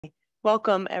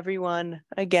Welcome, everyone.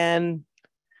 Again,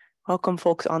 welcome,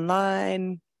 folks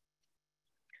online.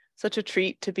 Such a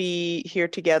treat to be here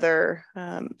together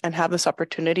and have this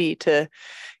opportunity to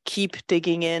keep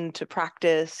digging into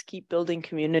practice, keep building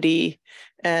community.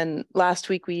 And last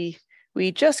week, we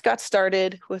just got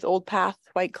started with Old Path,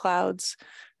 White Clouds,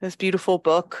 this beautiful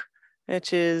book,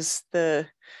 which is the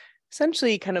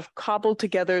essentially kind of cobbled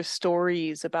together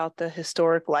stories about the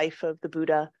historic life of the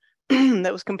Buddha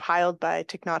that was compiled by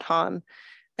Thich Nhat Hanh.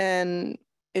 And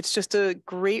it's just a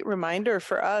great reminder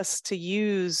for us to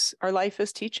use our life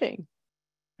as teaching,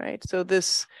 right? So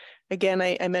this, again,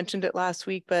 I mentioned it last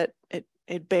week, but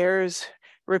it bears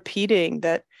repeating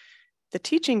that the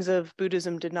teachings of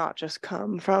Buddhism did not just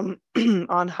come from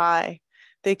on high.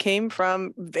 They came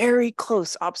from very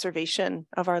close observation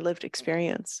of our lived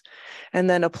experience, and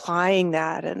then applying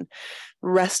that and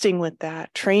resting with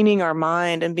that, training our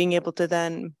mind and being able to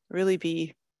then really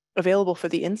be available for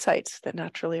the insights that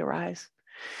naturally arise.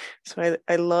 So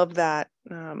I love that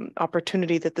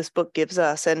opportunity that this book gives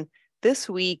us. And this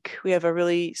week, we have a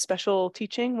really special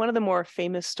teaching, one of the more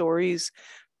famous stories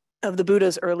of the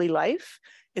Buddha's early life.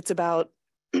 It's about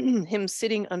him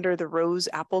sitting under the rose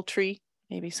apple tree.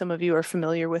 Maybe some of you are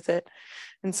familiar with it.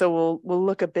 And so we'll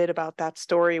look a bit about that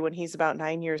story when he's about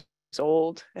 9 years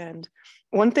old. And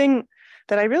one thing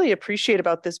that I really appreciate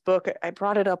about this book, I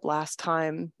brought it up last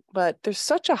time, but there's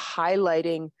such a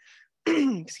highlighting,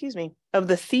 excuse me, of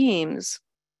the themes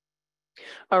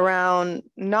around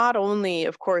not only,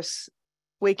 of course,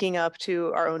 waking up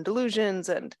to our own delusions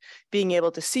and being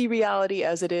able to see reality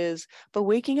as it is, but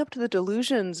waking up to the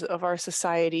delusions of our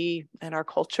society and our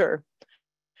culture.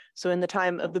 So in the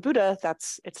time of the Buddha,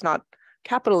 it's not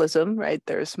capitalism, right?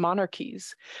 There's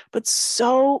monarchies, but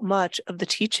so much of the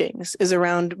teachings is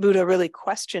around Buddha really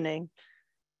questioning,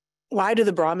 why do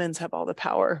the Brahmins have all the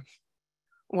power?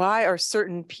 Why are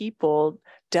certain people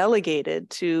delegated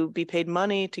to be paid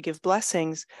money to give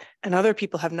blessings and other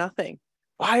people have nothing?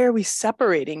 Why are we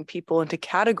separating people into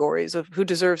categories of who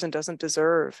deserves and doesn't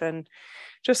deserve? And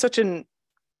just such a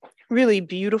really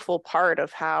beautiful part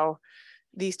of how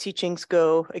these teachings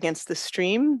go against the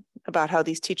stream, about how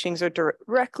these teachings are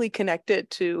directly connected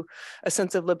to a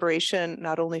sense of liberation,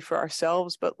 not only for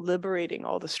ourselves, but liberating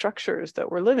all the structures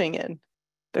that we're living in.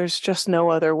 There's just no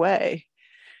other way.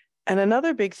 And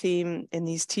another big theme in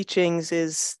these teachings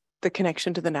is the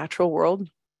connection to the natural world.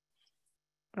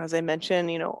 As I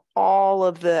mentioned, all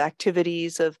of the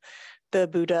activities of the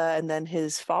Buddha and then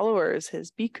his followers, his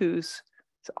bhikkhus,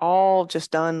 it's all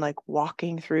just done like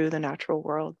walking through the natural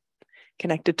world,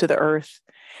 connected to the earth.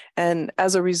 And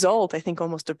as a result, I think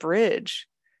almost a bridge,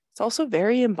 it's also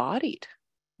very embodied,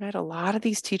 right? A lot of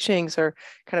these teachings are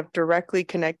kind of directly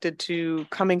connected to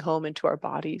coming home into our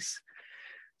bodies.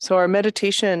 So our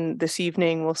meditation this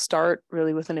evening will start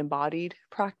really with an embodied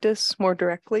practice more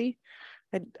directly.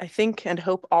 I think and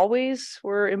hope always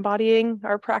we're embodying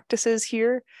our practices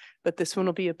here, but this one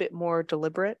will be a bit more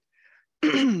deliberate.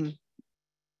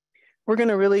 We're going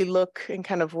to really look and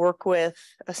kind of work with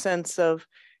a sense of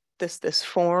this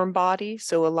form body.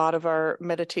 So a lot of our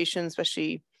meditation,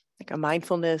 especially like a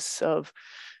mindfulness of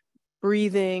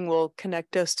breathing, will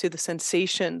connect us to the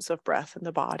sensations of breath in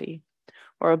the body,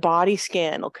 or a body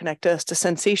scan will connect us to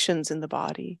sensations in the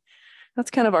body.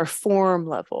 That's kind of our form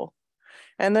level.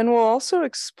 And then we'll also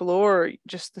explore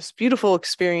just this beautiful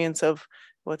experience of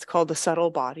what's called the subtle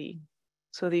body.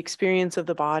 So the experience of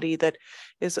the body that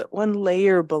is one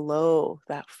layer below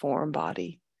that form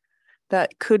body.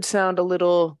 That could sound a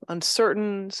little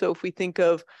uncertain. So if we think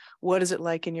of what is it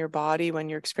like in your body when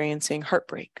you're experiencing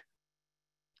heartbreak,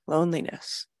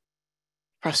 loneliness,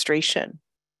 frustration,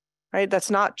 right? That's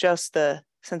not just the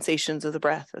sensations of the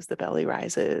breath as the belly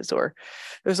rises, or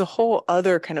there's a whole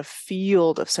other kind of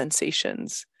field of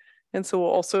sensations. And so we'll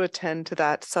also attend to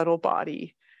that subtle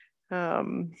body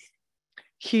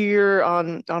here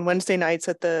on Wednesday nights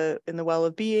in the Well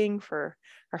of Being for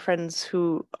our friends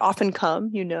who often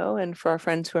come, and for our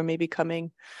friends who are maybe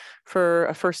coming for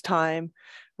a first time.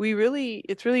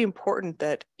 It's really important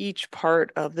that each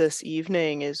part of this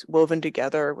evening is woven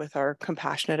together with our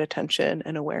compassionate attention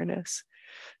and awareness.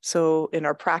 So in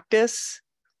our practice,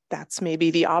 that's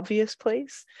maybe the obvious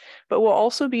place, but we'll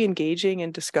also be engaging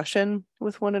in discussion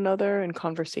with one another and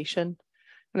conversation.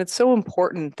 And it's so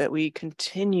important that we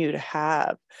continue to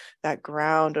have that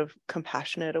ground of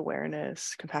compassionate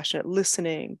awareness, compassionate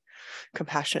listening,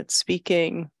 compassionate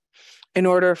speaking, in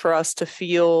order for us to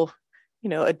feel,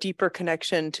 a deeper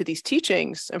connection to these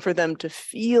teachings and for them to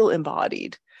feel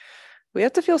embodied. We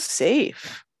have to feel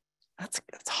safe. That's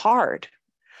hard.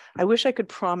 I wish I could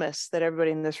promise that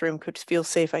everybody in this room could feel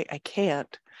safe. I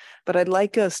can't. but I'd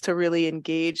like us to really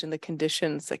engage in the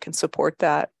conditions that can support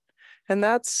that. And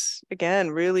that's,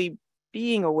 again, really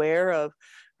being aware of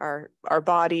our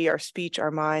body, our speech, our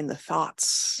mind, the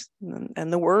thoughts,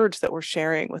 and the words that we're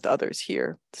sharing with others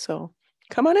here. So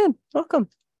come on in, welcome.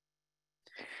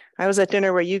 I was at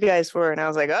dinner where you guys were, and I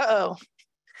was like, uh-oh.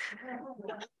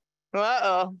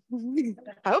 Uh-oh.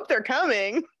 I hope they're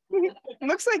coming.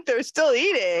 Looks like they're still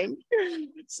eating.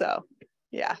 So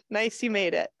yeah, nice you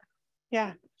made it.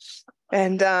 Yeah.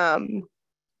 And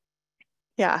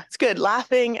yeah, it's good.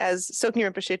 Laughing, as Sokni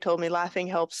Rinpoche told me, laughing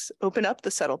helps open up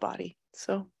the subtle body.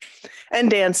 So,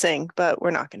 and dancing, but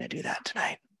we're not going to do that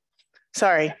tonight.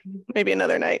 Sorry, maybe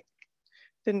another night.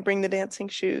 Didn't bring the dancing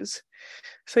shoes.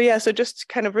 So yeah, so just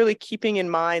kind of really keeping in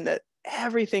mind that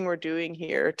everything we're doing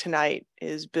here tonight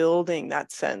is building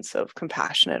that sense of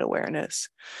compassionate awareness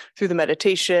through the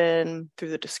meditation, through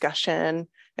the discussion,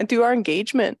 and through our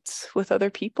engagements with other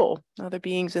people, other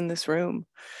beings in this room.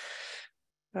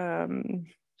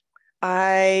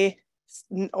 I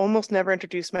almost never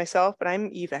introduce myself, but I'm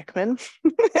Eve Ekman.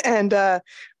 And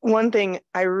one thing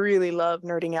I really love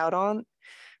nerding out on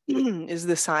is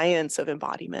the science of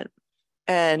embodiment.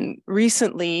 And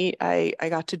recently, I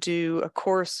got to do a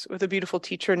course with a beautiful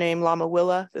teacher named Lama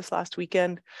Willa this last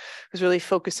weekend. I was really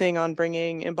focusing on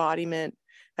bringing embodiment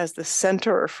as the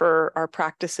center for our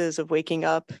practices of waking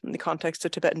up in the context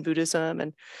of Tibetan Buddhism.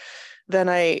 And then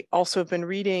I also have been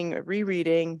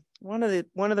rereading one of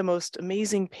the most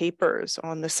amazing papers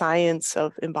on the science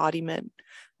of embodiment,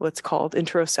 what's called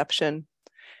interoception.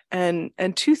 And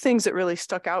two things that really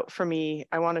stuck out for me,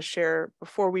 I want to share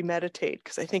before we meditate,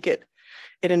 because I think it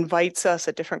invites us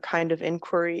a different kind of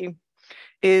inquiry,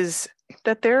 is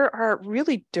that there are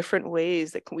really different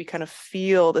ways that we kind of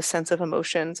feel the sense of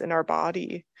emotions in our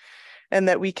body, and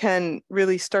that we can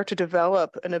really start to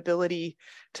develop an ability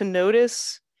to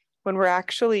notice when we're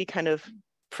actually kind of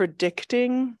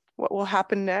predicting what will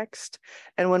happen next,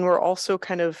 and when we're also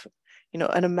kind of,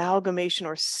 an amalgamation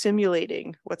or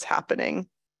simulating what's happening.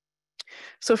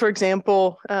 So for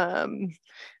example,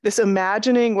 this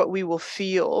imagining what we will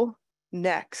feel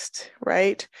next,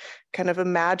 right? Kind of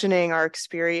imagining our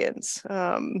experience.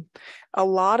 A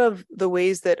lot of the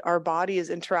ways that our body is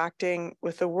interacting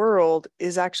with the world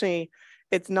is actually,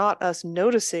 it's not us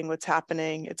noticing what's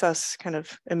happening, it's us kind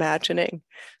of imagining.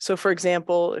 So for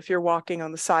example, if you're walking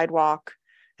on the sidewalk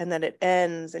and then it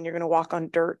ends and you're going to walk on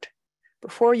dirt,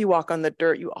 before you walk on the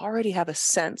dirt, you already have a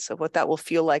sense of what that will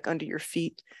feel like under your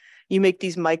feet. You make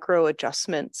these micro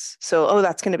adjustments. So, oh,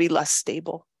 that's going to be less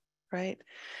stable, right?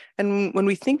 And when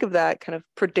we think of that kind of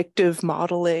predictive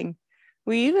modeling,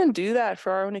 we even do that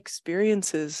for our own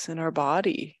experiences in our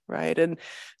body, right? And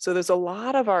so there's a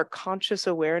lot of our conscious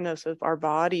awareness of our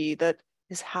body that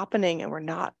is happening and we're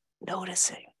not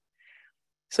noticing.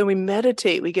 So we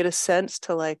meditate, we get a sense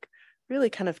to like really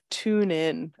kind of tune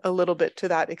in a little bit to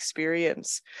that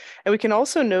experience. And we can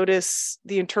also notice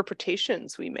the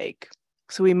interpretations we make.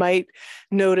 So we might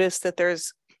notice that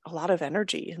there's a lot of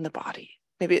energy in the body.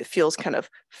 Maybe it feels kind of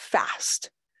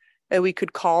fast. And we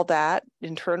could call that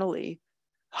internally,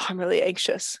 oh, I'm really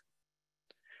anxious.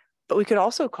 But we could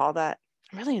also call that,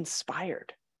 I'm really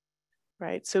inspired,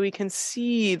 right? So we can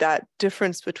see that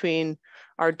difference between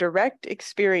our direct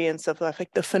experience of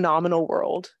like the phenomenal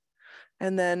world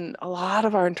and then a lot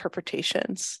of our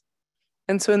interpretations.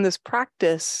 And so in this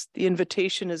practice, the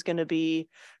invitation is going to be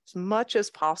as much as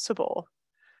possible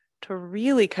to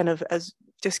really kind of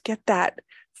just get that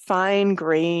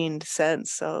fine-grained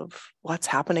sense of what's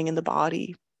happening in the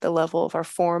body, the level of our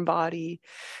form body,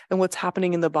 and what's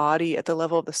happening in the body at the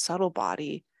level of the subtle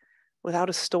body, without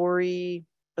a story,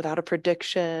 without a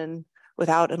prediction,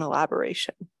 without an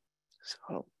elaboration.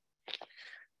 So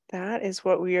that is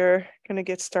what we are going to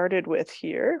get started with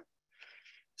here.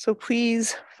 So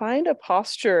please find a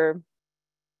posture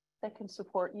that can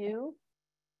support you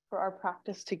for our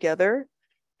practice together.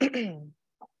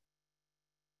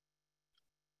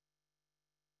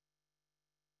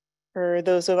 For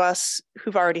those of us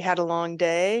who've already had a long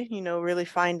day, really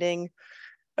finding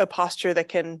a posture that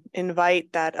can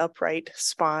invite that upright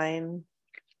spine.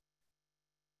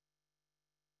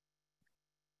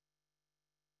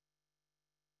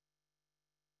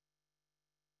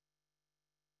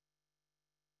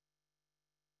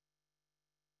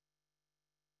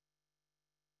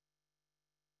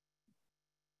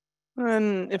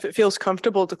 And if it feels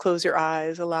comfortable to close your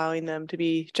eyes, allowing them to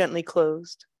be gently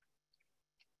closed.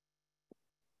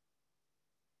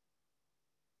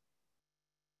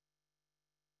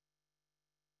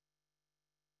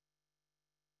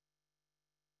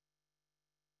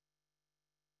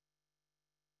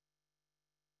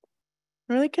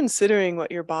 Really considering what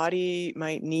your body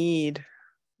might need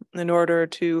in order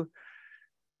to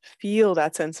feel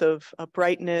that sense of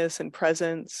brightness and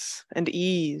presence and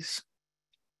ease.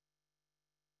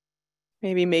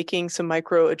 Maybe making some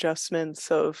micro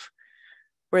adjustments of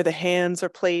where the hands are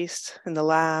placed in the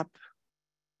lap.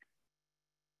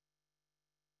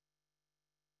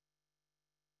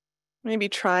 Maybe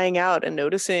trying out and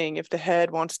noticing if the head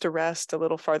wants to rest a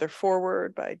little farther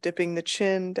forward by dipping the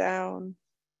chin down,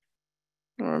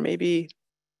 or maybe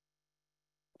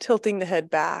tilting the head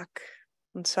back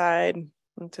and side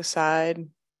and to side,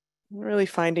 really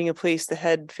finding a place the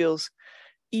head feels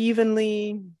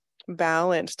evenly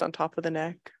balanced on top of the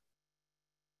neck.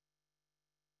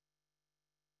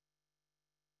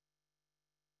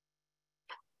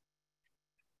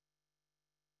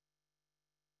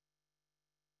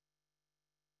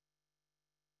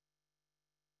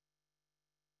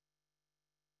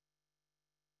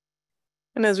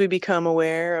 And as we become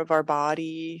aware of our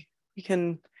body, we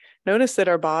can notice that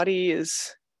our body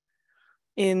is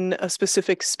in a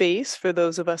specific space for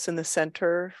those of us in the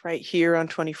center, right here on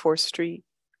 24th Street.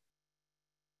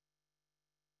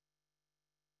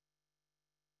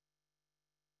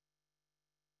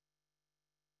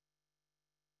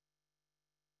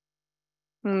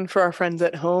 And for our friends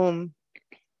at home,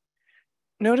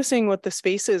 noticing what the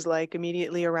space is like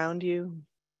immediately around you,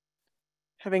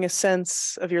 having a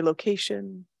sense of your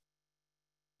location.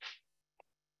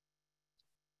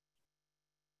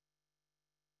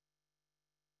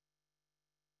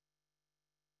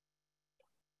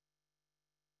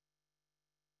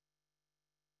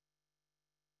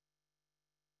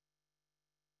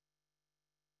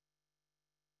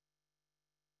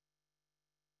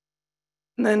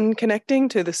 And then connecting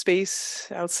to the space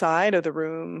outside of the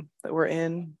room that we're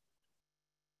in,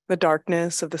 the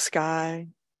darkness of the sky.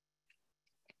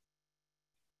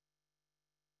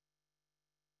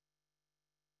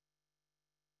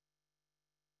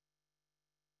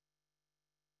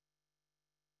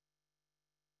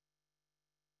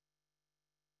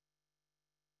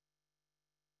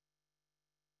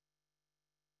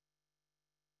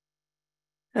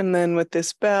 And then with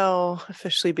this bell,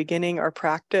 officially beginning our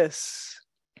practice,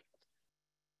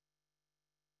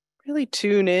 really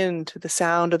tune in to the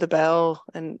sound of the bell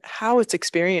and how it's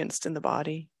experienced in the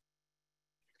body.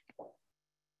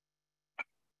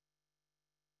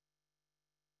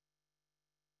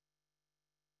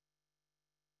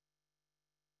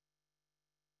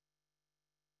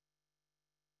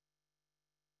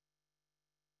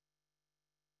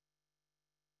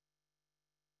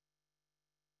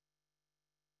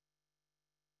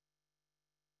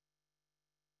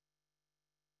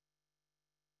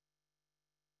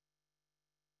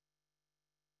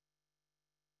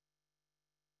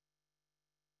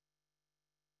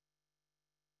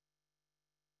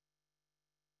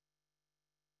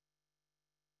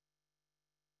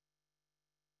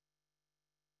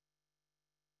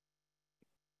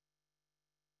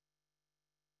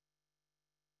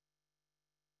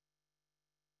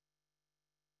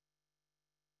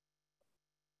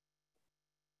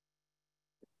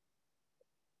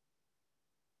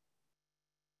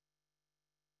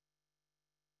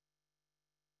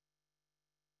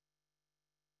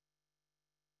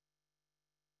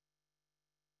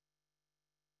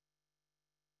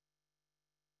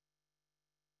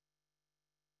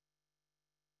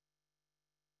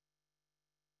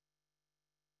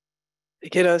 To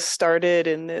get us started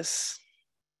in this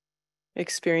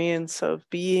experience of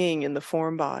being in the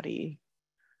form body,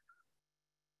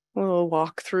 we'll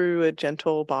walk through a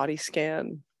gentle body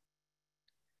scan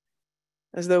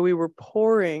as though we were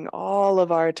pouring all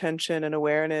of our attention and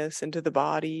awareness into the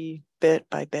body bit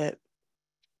by bit.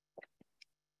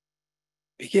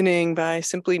 Beginning by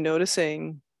simply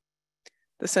noticing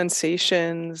the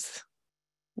sensations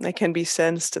that can be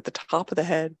sensed at the top of the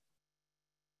head.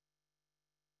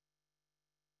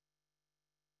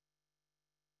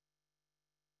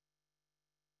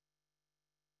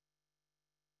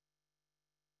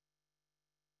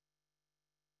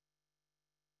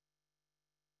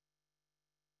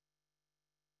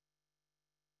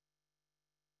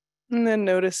 And then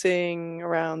noticing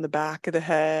around the back of the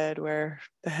head where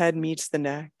the head meets the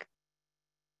neck.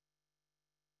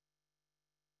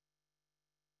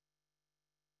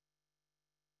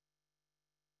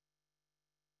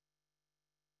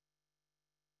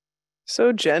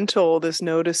 So gentle, this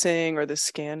noticing or this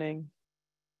scanning.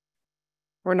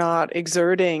 We're not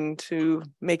exerting to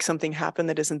make something happen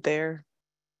that isn't there.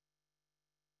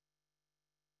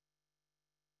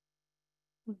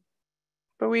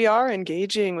 But we are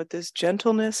engaging with this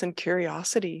gentleness and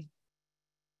curiosity,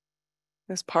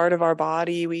 this part of our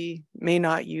body we may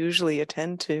not usually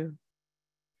attend to.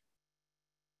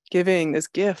 Giving this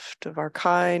gift of our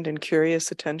kind and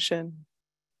curious attention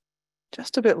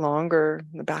just a bit longer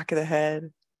in the back of the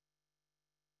head.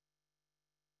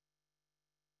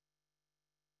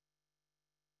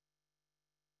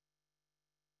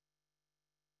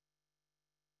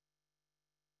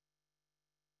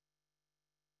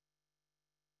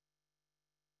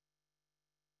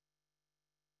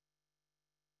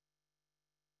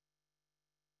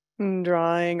 And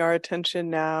drawing our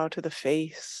attention now to the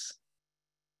face.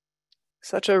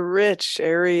 Such a rich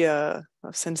area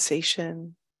of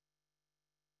sensation.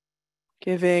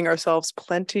 Giving ourselves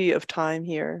plenty of time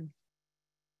here.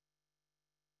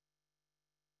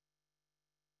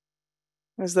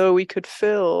 As though we could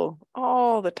fill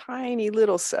all the tiny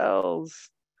little cells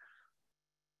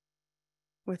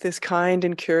with this kind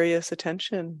and curious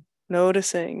attention,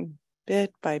 noticing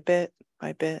bit by bit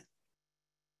by bit.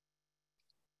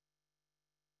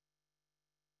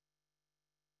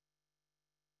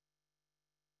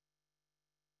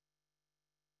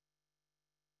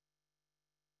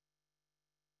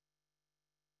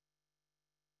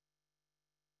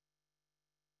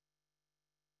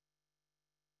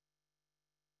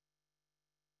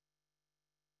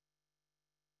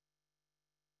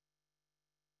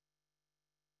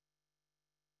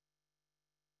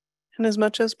 And as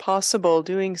much as possible,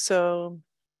 doing so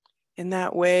in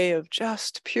that way of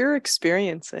just pure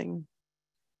experiencing.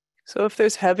 So if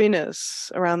there's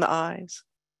heaviness around the eyes,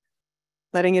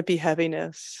 letting it be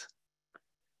heaviness.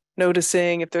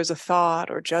 Noticing if there's a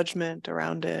thought or judgment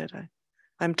around it.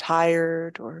 I'm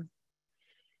tired or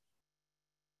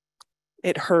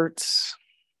it hurts.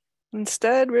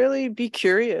 Instead, really be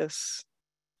curious.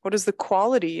 What is the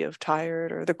quality of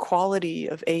tired or the quality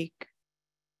of ache?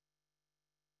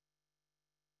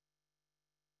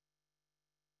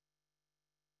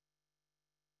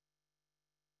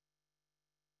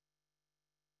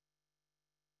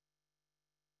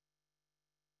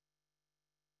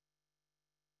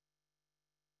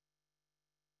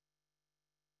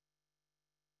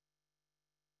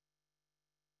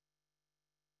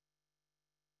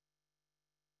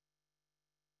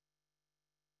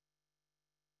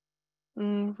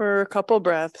 And for a couple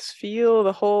breaths, feel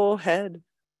the whole head,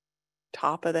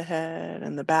 top of the head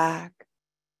and the back,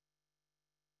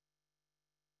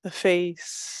 the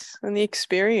face, and the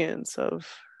experience of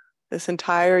this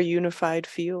entire unified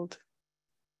field.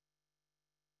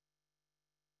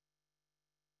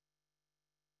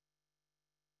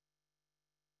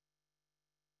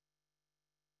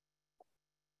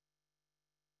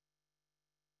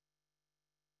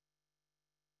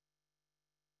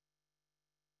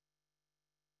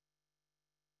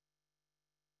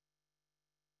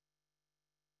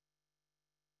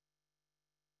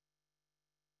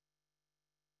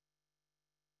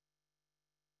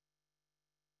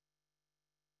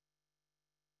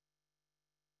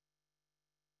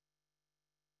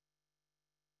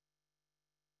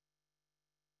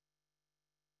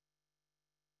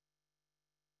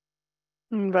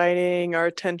 Inviting our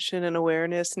attention and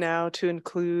awareness now to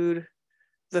include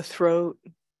the throat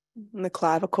and the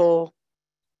clavicle.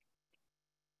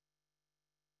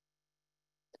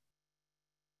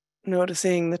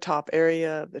 Noticing the top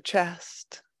area of the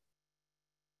chest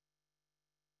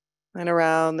and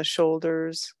around the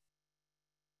shoulders.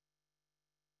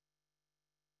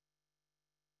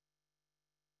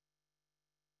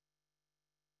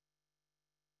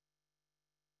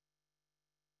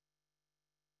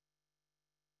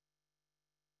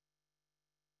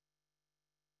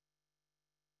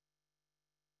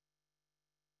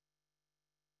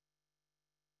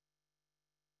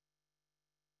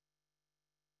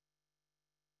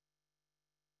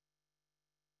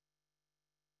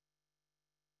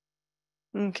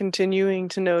 And continuing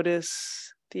to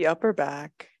notice the upper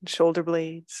back and shoulder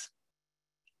blades.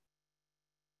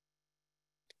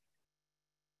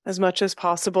 As much as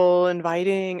possible,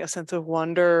 inviting a sense of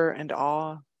wonder and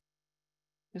awe.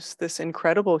 Just this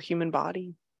incredible human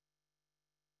body.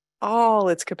 All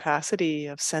its capacity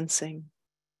of sensing.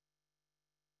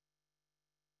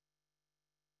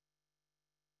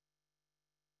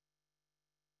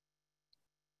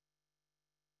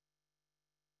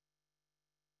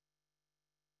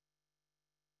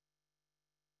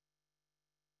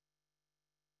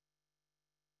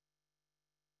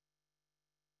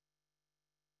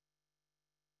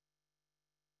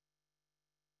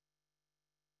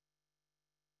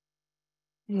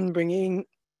 And bringing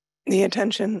the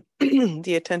attention,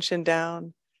 the attention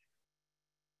down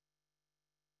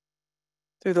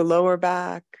through the lower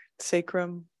back,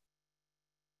 sacrum.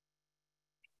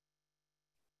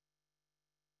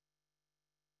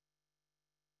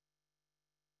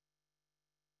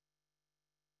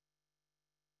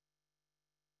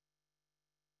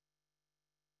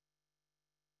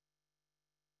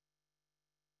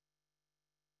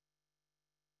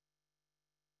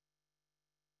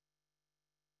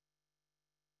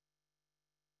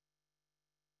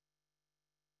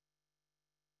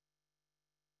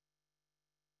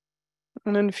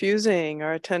 And infusing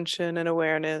our attention and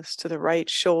awareness to the right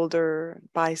shoulder,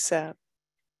 bicep,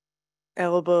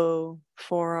 elbow,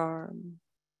 forearm,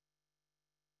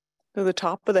 to the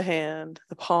top of the hand,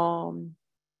 the palm,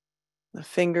 the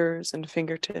fingers and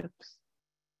fingertips.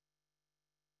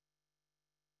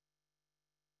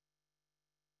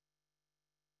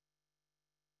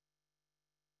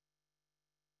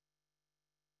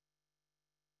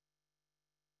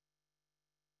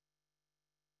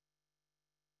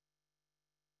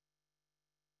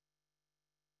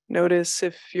 Notice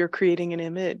if you're creating an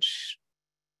image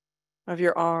of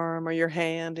your arm or your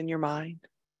hand in your mind.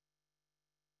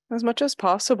 As much as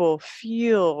possible,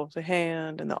 feel the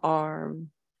hand and the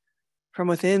arm from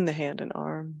within the hand and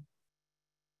arm.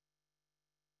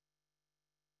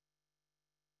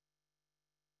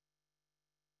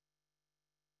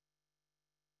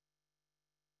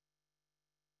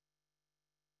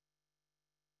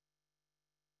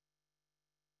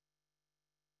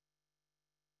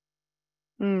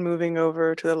 Moving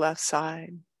over to the left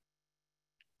side,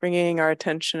 bringing our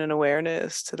attention and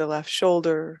awareness to the left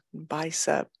shoulder, and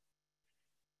bicep,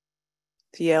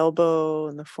 the elbow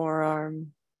and the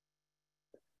forearm,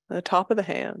 the top of the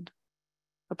hand,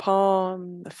 the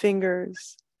palm, the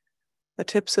fingers, the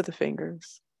tips of the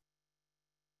fingers.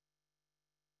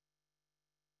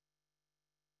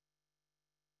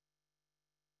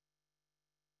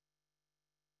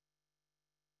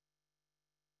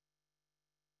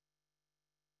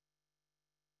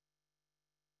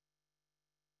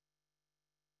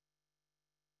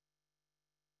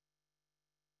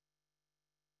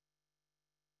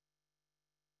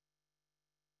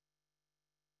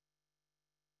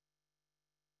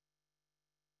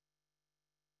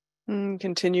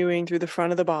 Continuing through the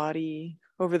front of the body,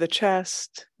 over the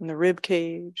chest and the rib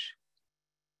cage,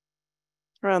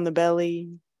 around the belly.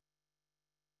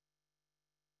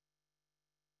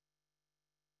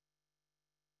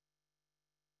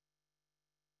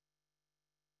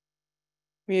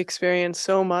 We experience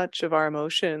so much of our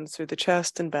emotions through the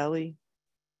chest and belly.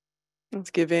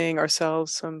 It's giving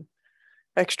ourselves some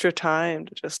extra time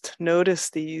to just notice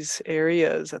these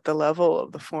areas at the level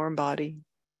of the form body.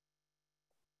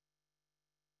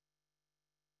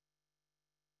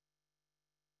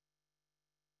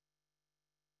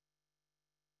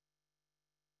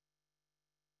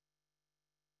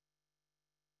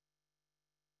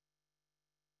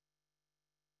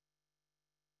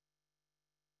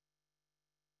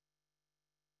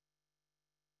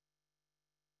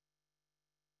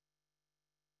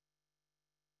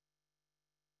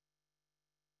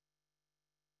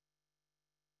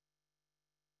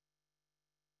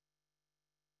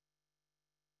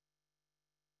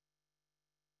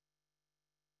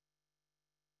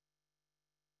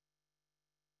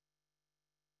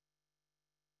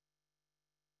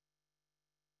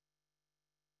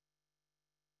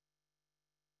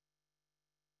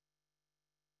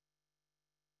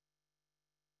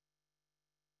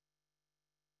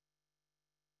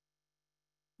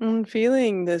 And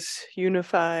feeling this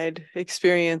unified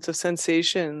experience of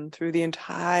sensation through the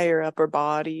entire upper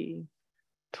body,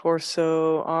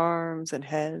 torso, arms, and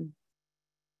head.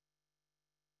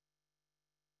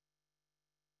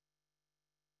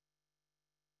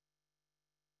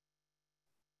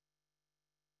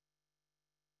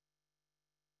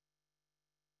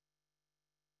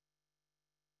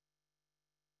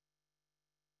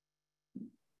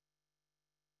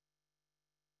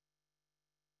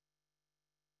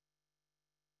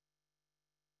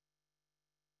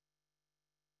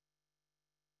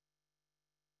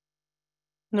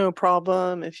 No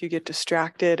problem if you get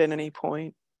distracted at any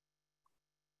point.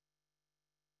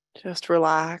 Just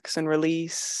relax and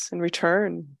release and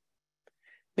return.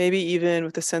 Maybe even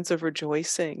with a sense of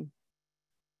rejoicing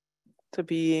to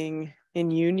being in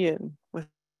union with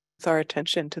our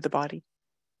attention to the body.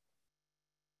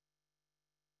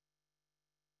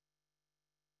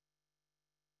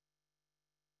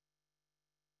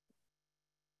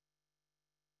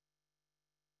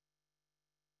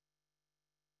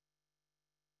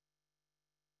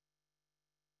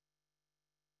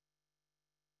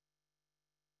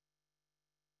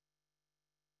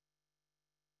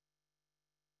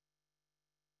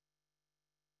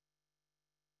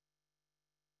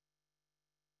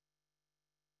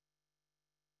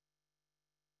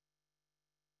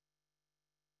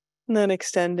 And then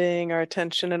extending our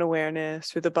attention and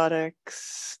awareness through the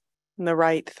buttocks and the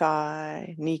right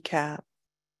thigh, kneecap,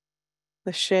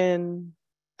 the shin,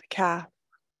 the calf,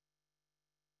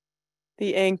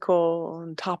 the ankle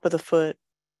and top of the foot,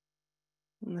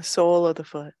 and the sole of the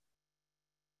foot,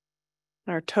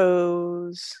 our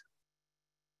toes,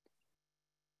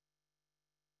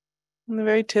 and the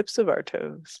very tips of our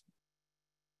toes.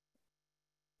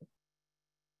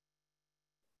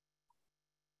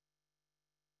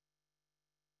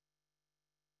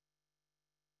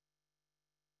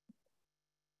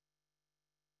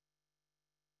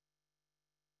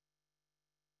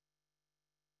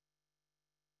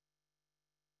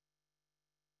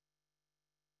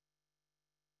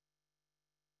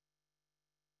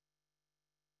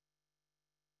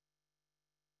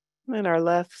 And our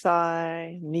left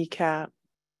thigh, kneecap,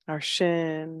 our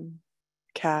shin,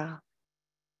 calf,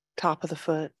 top of the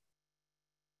foot,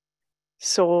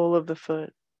 sole of the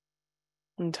foot,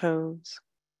 and toes.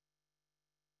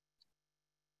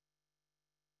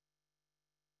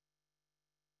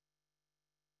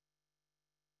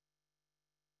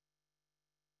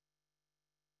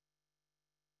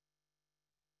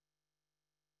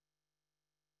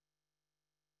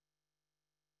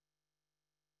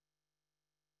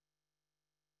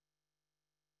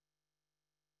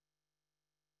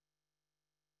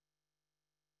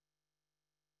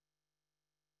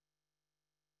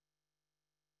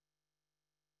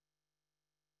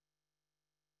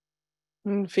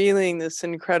 And feeling this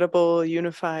incredible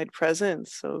unified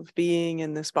presence of being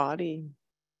in this body.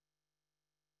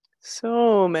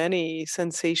 So many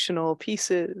sensational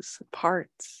pieces,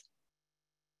 parts.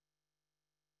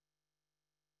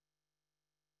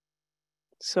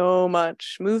 So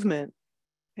much movement.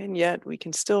 And yet we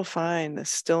can still find the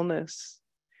stillness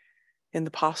in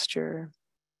the posture,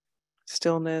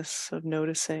 stillness of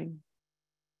noticing.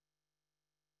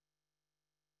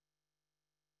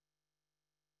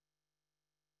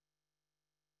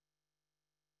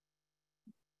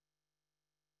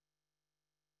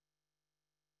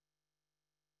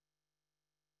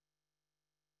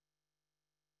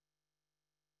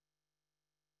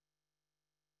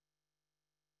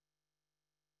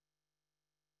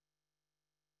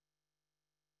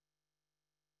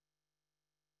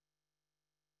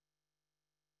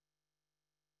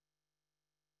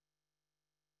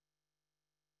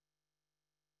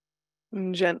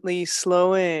 And gently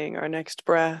slowing our next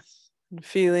breath and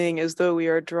feeling as though we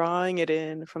are drawing it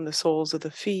in from the soles of the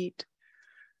feet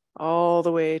all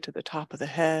the way to the top of the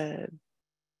head.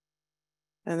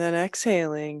 And then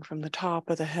exhaling from the top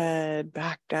of the head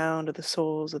back down to the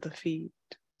soles of the feet.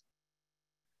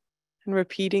 And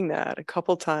repeating that a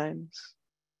couple times,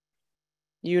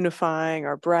 unifying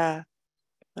our breath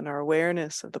and our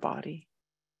awareness of the body.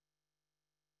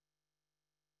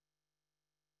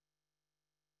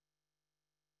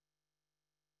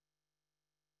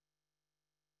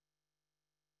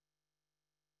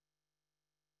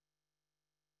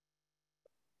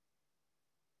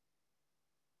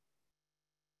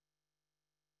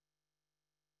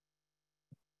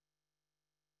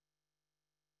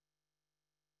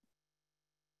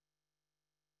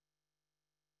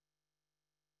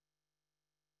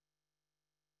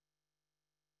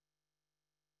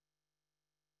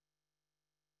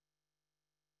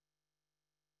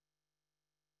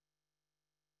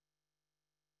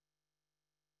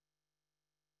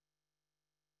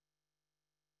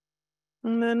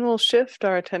 And then we'll shift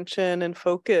our attention and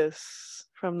focus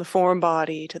from the form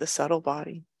body to the subtle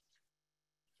body.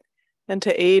 And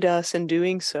to aid us in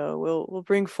doing so, we'll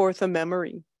bring forth a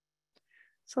memory,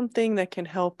 something that can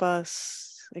help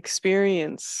us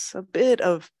experience a bit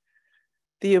of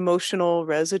the emotional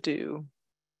residue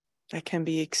that can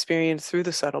be experienced through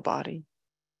the subtle body.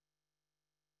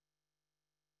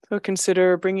 So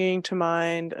consider bringing to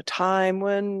mind a time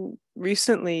when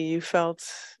recently you felt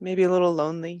maybe a little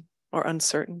lonely or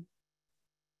uncertain.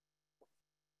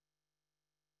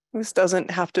 This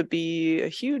doesn't have to be a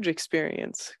huge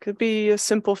experience. It could be a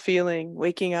simple feeling,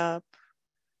 waking up,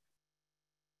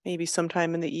 maybe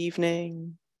sometime in the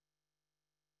evening.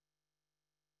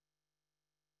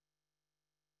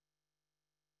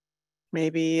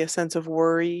 Maybe a sense of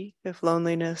worry if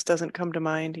loneliness doesn't come to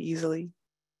mind easily.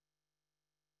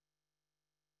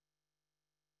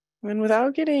 And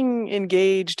without getting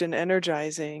engaged and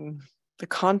energizing the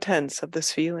contents of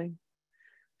this feeling,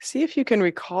 see if you can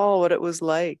recall what it was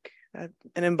like at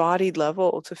an embodied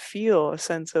level to feel a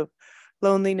sense of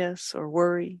loneliness or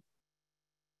worry.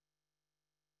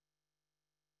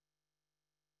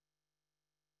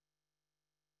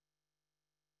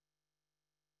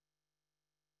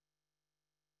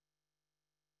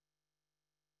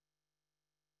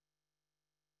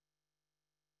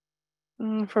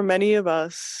 For many of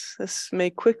us, this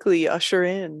may quickly usher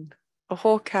in a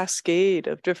whole cascade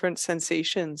of different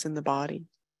sensations in the body.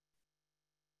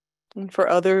 And for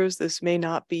others, this may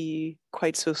not be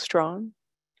quite so strong.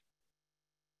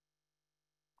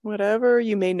 Whatever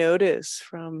you may notice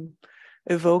from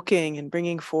evoking and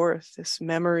bringing forth this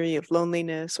memory of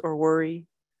loneliness or worry.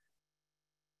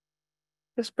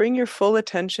 Just bring your full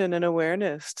attention and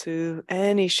awareness to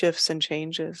any shifts and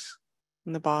changes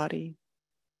in the body,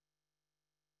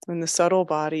 in the subtle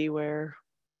body where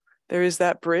there is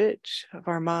that bridge of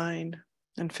our mind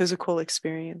and physical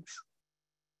experience.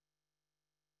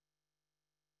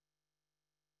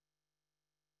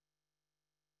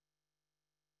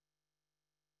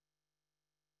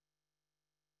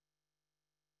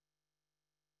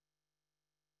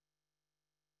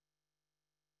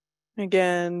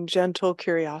 Again, gentle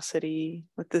curiosity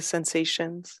with the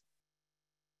sensations.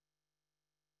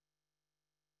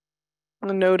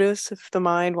 And notice if the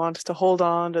mind wants to hold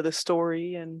on to the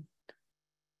story and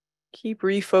keep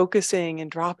refocusing and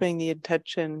dropping the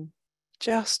attention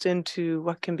just into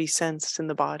what can be sensed in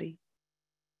the body.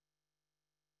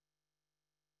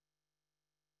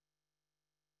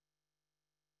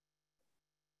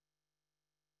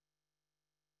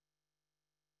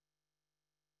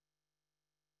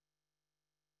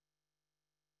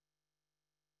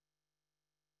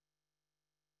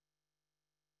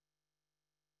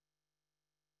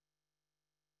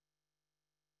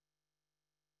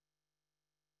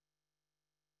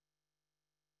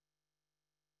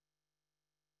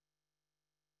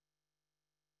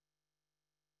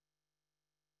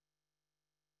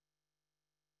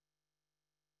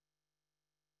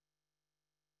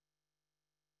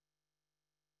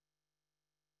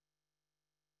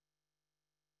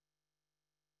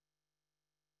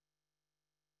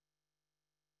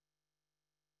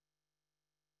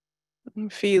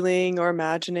 Feeling or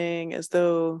imagining as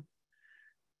though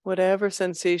whatever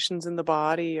sensations in the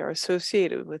body are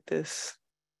associated with this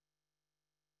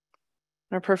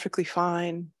are perfectly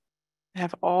fine,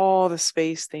 have all the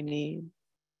space they need.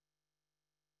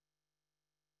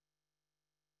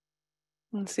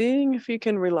 And seeing if you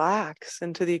can relax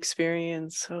into the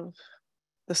experience of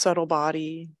the subtle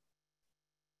body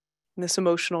and this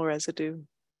emotional residue,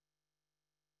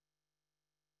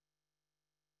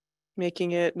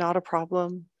 making it not a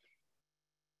problem.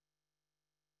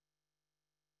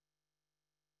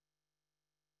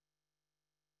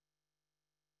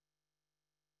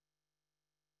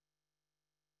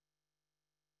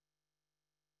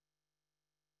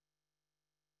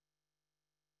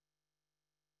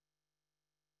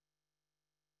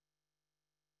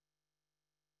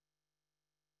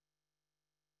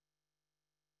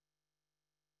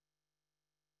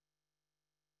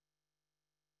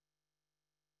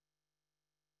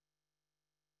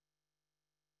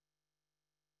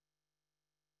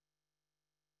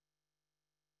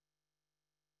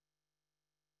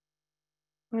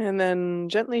 And then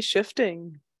gently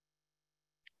shifting,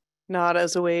 not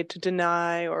as a way to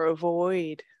deny or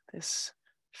avoid this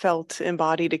felt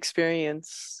embodied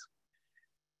experience,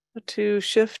 but to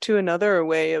shift to another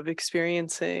way of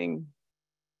experiencing.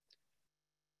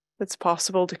 It's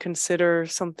possible to consider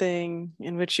something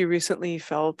in which you recently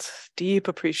felt deep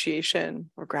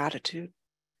appreciation or gratitude.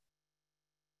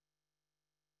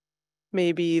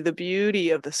 Maybe the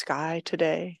beauty of the sky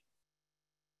today.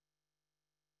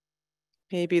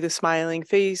 Maybe the smiling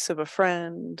face of a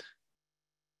friend.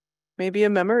 Maybe a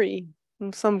memory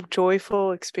of some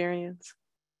joyful experience.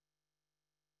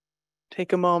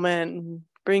 Take a moment and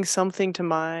bring something to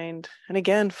mind. And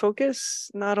again, focus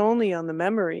not only on the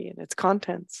memory and its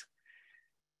contents,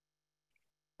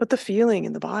 but the feeling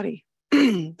in the body.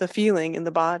 The feeling in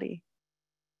the body.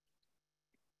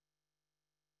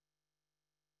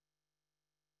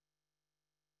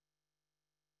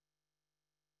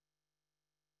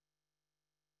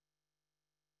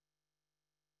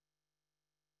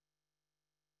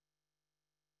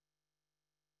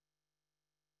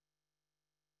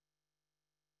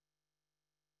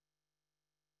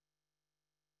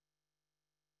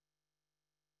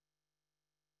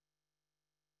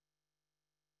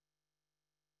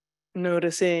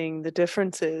 Noticing the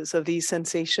differences of these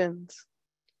sensations.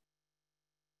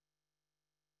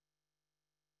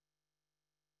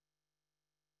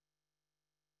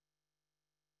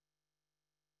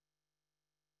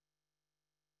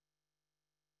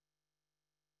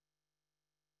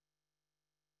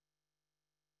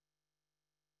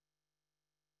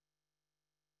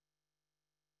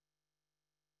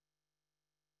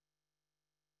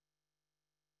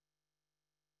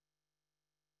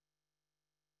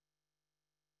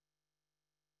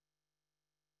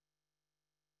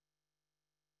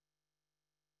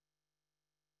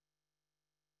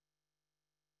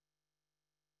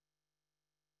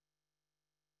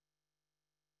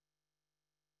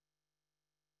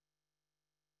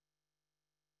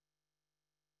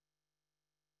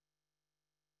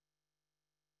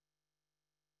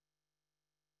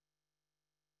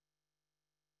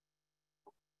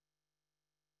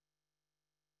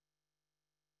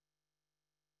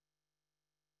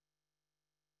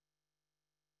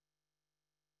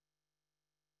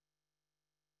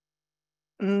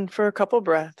 And for a couple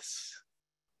breaths,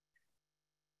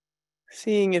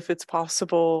 seeing if it's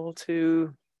possible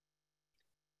to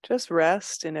just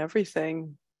rest in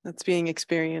everything that's being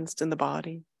experienced in the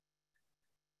body.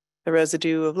 The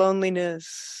residue of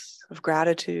loneliness, of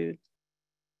gratitude,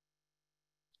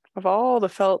 of all the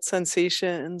felt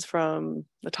sensations from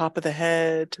the top of the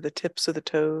head to the tips of the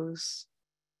toes,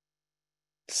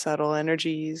 subtle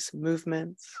energies,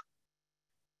 movements.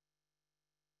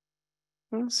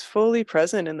 It's fully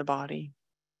present in the body.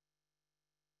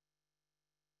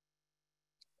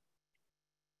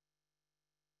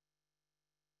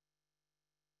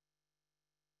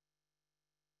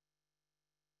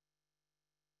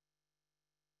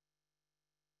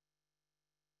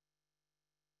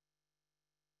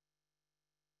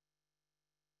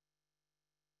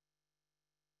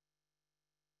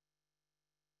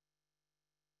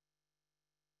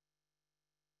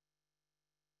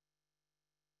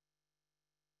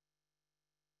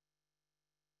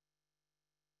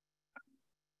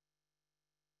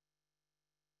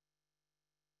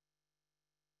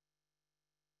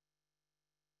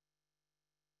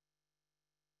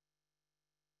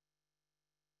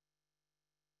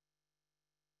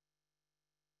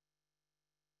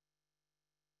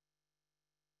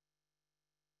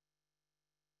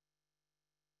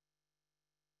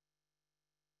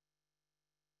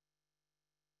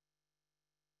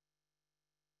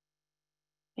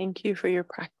 Thank you for your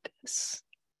practice.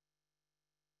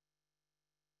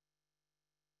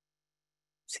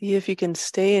 See if you can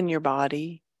stay in your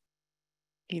body,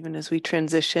 even as we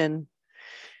transition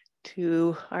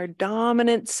to our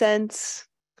dominant sense,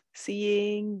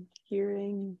 seeing,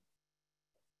 hearing.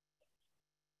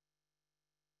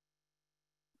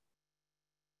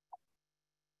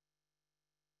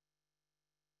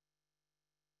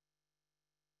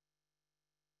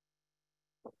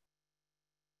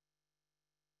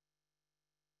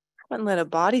 I haven't led a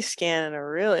body scan in a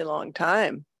really long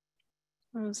time.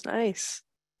 That was nice.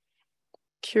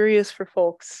 Curious for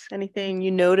folks, anything you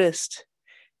noticed?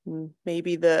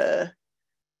 Maybe the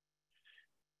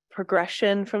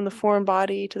progression from the foreign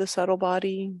body to the subtle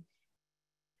body.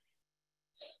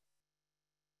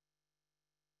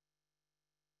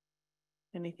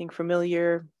 Anything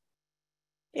familiar?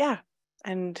 Yeah.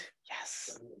 And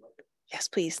yes. Yes,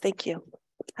 please. Thank you.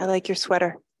 I like your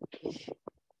sweater.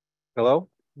 Hello?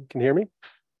 Can you hear me?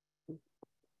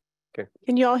 Okay.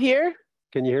 Can you all hear?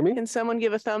 Can you hear me? Can someone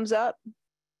give a thumbs up?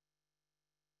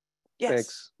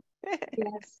 Yes. Thanks.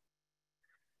 Yes.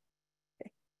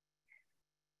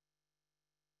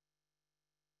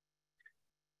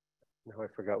 Now I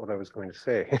forgot what I was going to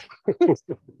say.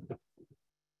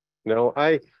 No,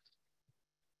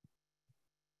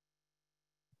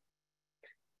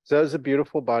 so that was a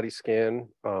beautiful body scan.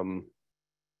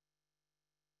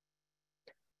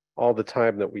 All the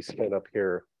time that we spent up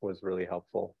here was really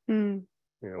helpful. Mm.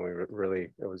 You know, it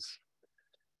was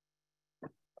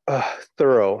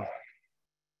thorough.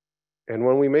 And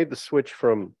when we made the switch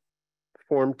from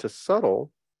form to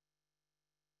subtle,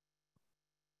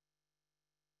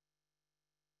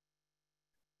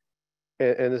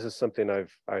 and this is something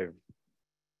I've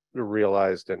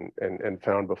realized and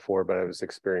found before, but I was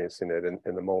experiencing it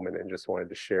in the moment and just wanted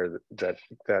to share that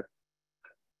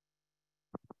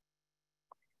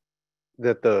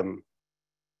the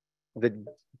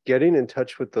getting in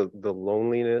touch with the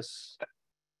loneliness,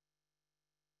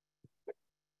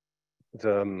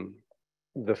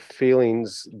 the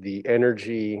feelings, the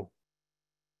energy,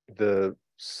 the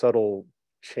subtle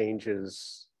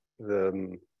changes,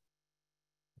 the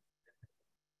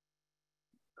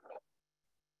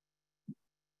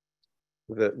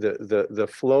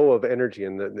flow of energy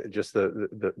and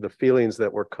the feelings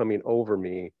that were coming over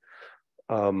me.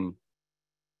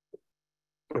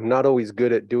 I'm not always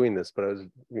good at doing this, but I was,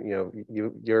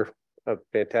 you're a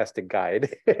fantastic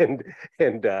guide, and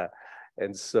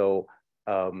so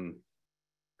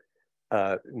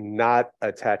not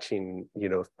attaching,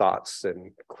 thoughts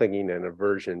and clinging and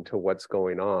aversion to what's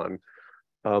going on,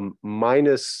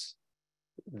 minus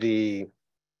the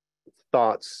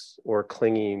thoughts or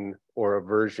clinging or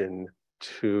aversion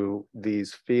to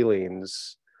these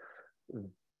feelings.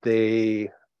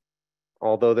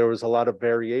 Although there was a lot of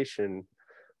variation,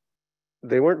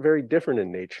 they weren't very different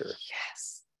in nature.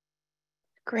 Yes.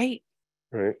 Great.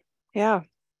 Right. Yeah.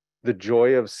 The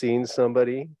joy of seeing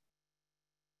somebody,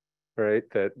 right,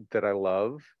 that I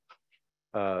love,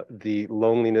 the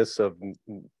loneliness of,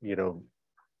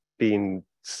 being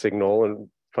signal and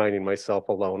finding myself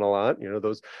alone a lot,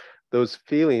 those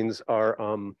feelings are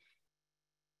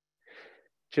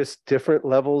just different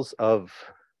levels of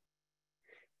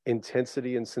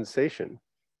intensity and sensation.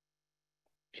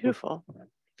 Beautiful.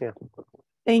 Yeah.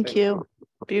 Thank you.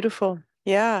 Beautiful.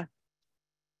 Yeah.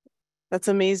 That's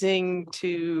amazing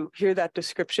to hear that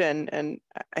description. And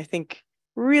I think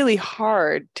really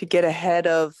hard to get ahead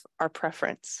of our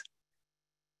preference.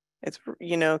 It's,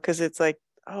 because it's like,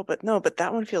 oh, but no, but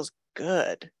that one feels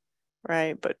good,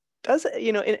 right? But does it,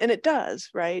 and it does,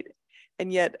 right?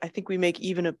 And yet I think we make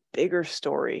even a bigger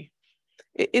story.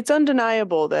 It's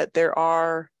undeniable that there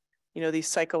are, these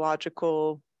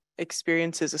psychological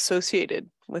experiences associated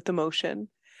with emotion,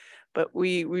 but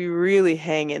we really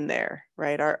hang in there,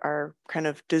 right? Our kind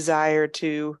of desire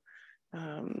to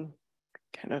kind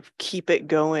of keep it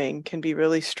going can be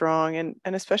really strong, and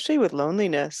especially with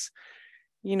loneliness,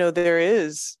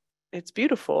 it's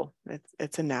beautiful.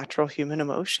 It's a natural human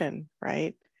emotion,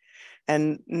 right?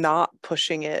 And not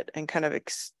pushing it and kind of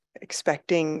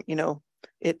expecting,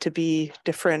 it to be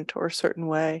different or a certain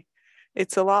way.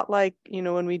 It's a lot like,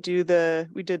 when we did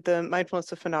the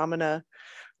mindfulness of phenomena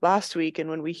last week, and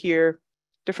when we hear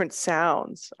different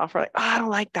sounds, often like, oh, I don't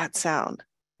like that sound.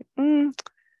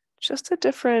 Just a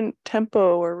different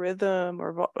tempo or rhythm,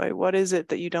 or what is it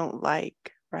that you don't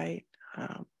like, right?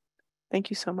 Thank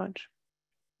you so much.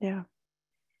 Yeah.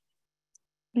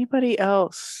 Anybody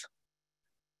else?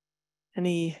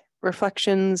 Any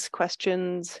reflections,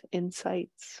 questions,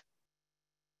 insights?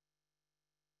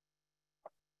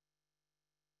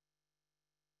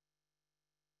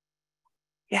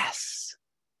 Yes.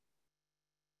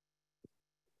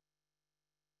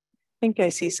 I think I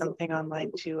see something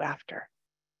online too after.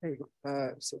 Hey,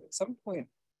 so at some point,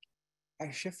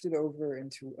 I shifted over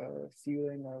into a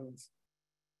feeling of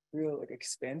real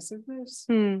expansiveness.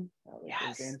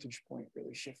 Yes. The vantage point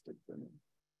really shifted for me.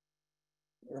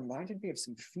 It reminded me of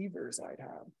some fevers I'd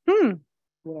had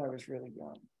when I was really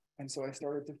young, and so I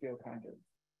started to feel kind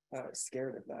of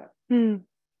scared of that.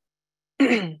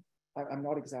 I'm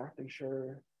not exactly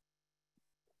sure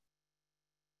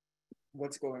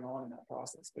what's going on in that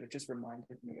process, but it just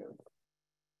reminded me of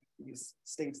these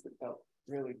states that felt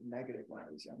really negative when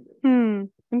I was younger.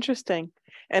 Interesting.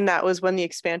 And that was when the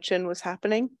expansion was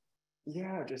happening?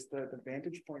 Yeah, just the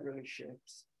vantage point really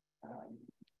shifts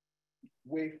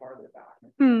way farther back.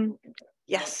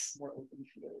 Yes. More open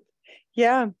field.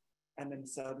 Yeah. And then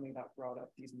suddenly that brought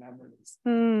up these memories.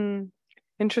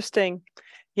 Interesting.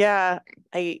 Yeah,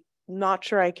 I'm not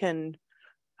sure I can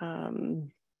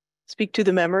speak to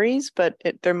the memories, but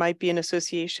there might be an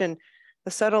association.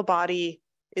 The subtle body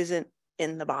isn't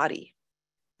in the body.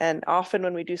 And often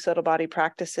when we do subtle body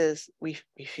practices, we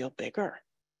feel bigger,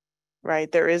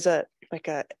 right? There is a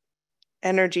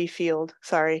energy field.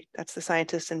 Sorry, that's the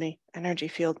scientist in me. Energy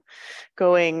field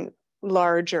going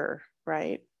larger,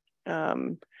 right?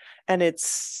 And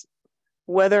it's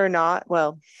whether or not,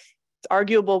 well, it's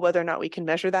arguable whether or not we can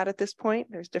measure that at this point.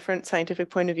 There's different scientific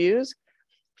point of views.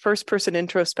 First person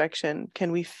introspection,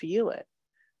 can we feel it?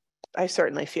 I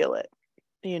certainly feel it.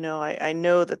 I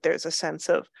know that there's a sense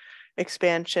of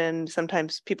expansion.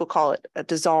 Sometimes people call it a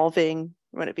dissolving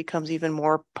when it becomes even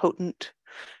more potent.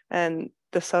 And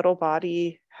the subtle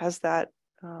body has that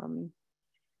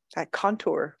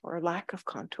contour or lack of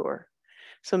contour.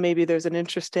 So maybe there's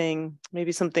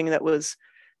maybe something that was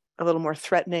a little more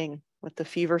threatening with the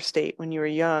fever state when you were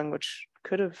young, which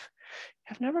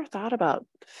I've never thought about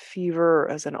fever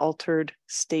as an altered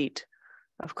state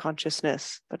of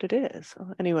consciousness, but it is.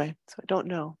 Anyway, so I don't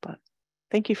know, but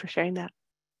thank you for sharing that.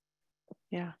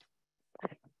 Yeah.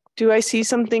 Do I see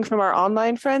something from our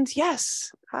online friends?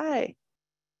 Yes. Hi.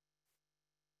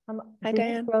 Hi, Denise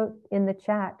Diane. wrote in the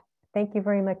chat, thank you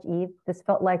very much, Eve. This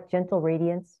felt like gentle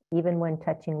radiance, even when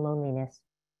touching loneliness.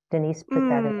 Denise put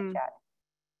that in the chat.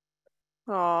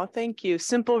 Oh, thank you.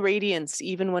 Simple radiance,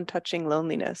 even when touching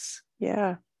loneliness.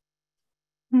 Yeah.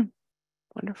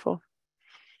 Wonderful.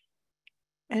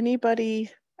 Anybody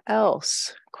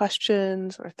else?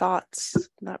 Questions or thoughts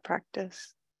in that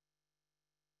practice?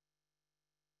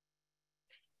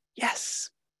 Yes.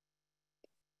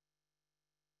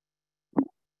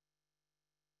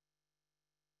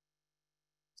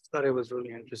 Thought it was really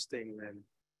interesting when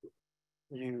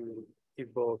you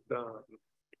evoked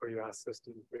or you asked us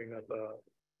to bring up a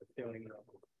feeling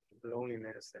of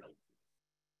loneliness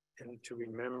and to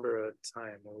remember a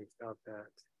time when we felt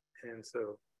that. And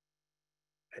so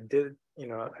I did,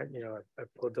 I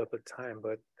pulled up a time,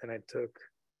 but then I took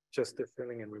just the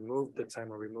feeling and removed the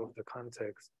time or removed the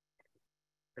context.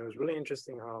 It was really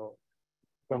interesting how,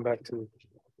 going back to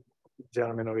the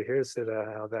gentleman over here said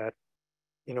how that,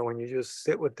 when you just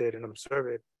sit with it and observe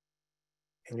it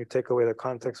and you take away the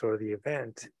context or the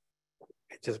event,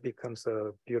 it just becomes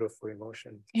a beautiful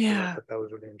emotion. Yeah. So that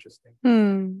was really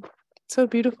interesting. So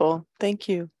beautiful. Thank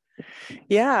you.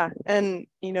 Yeah. And,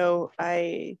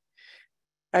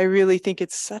 I really think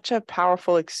it's such a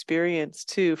powerful experience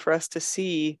too, for us to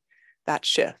see that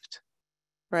shift,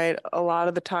 right? A lot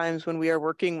of the times when we are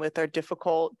working with our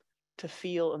difficult to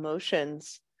feel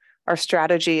emotions, our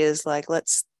strategy is like,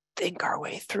 let's think our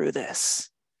way through this,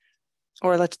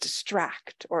 or let's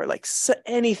distract, or like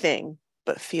anything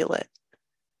but feel it.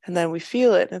 And then we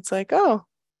feel it and it's like, oh,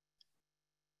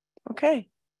 okay,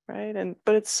 right?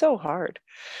 But it's so hard.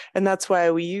 And that's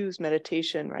why we use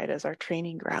meditation, right, as our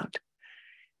training ground,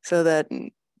 so that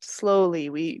slowly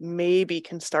we maybe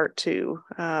can start to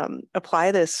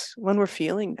apply this when we're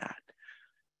feeling that.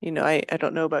 I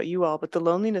don't know about you all, but the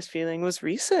loneliness feeling was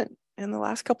recent in the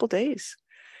last couple of days.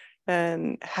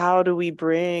 And how do we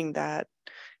bring that,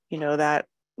 that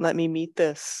let me meet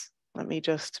this, let me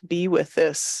just be with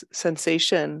this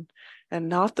sensation and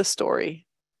not the story?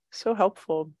 So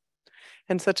helpful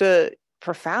and such a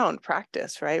profound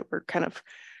practice, right? We're kind of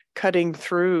cutting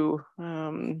through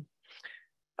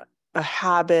a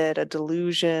habit, a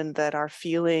delusion that our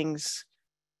feelings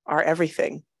are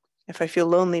everything. If I feel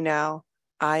lonely now,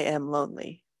 I am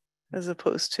lonely, as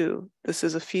opposed to this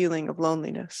is a feeling of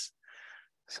loneliness.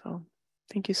 So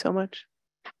thank you so much.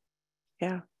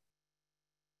 Yeah.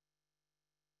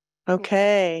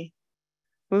 Okay.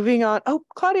 Moving on. Oh,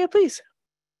 Claudia, please.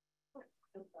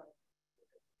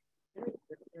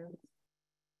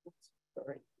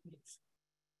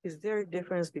 Is there a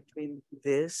difference between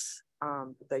this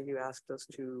that you asked us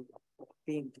to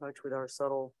be in touch with our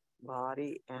subtle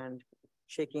body and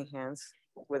shaking hands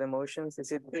with emotions?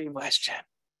 Is it pretty much? Question.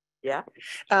 Yeah.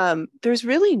 There's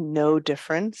really no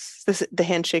difference. This is the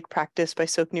handshake practice by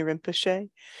Sokni Rinpoche,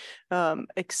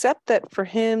 except that for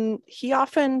him, he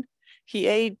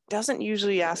doesn't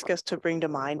usually ask us to bring to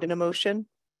mind an emotion,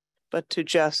 but to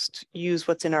just use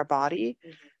what's in our body.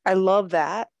 Mm-hmm. I love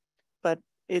that, but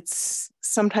it's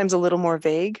sometimes a little more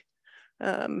vague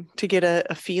to get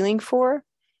a feeling for.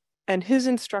 And his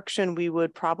instruction, we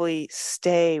would probably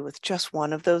stay with just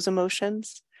one of those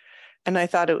emotions. And I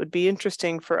thought it would be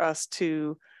interesting for us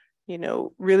to,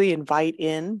 really invite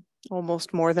in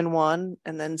almost more than one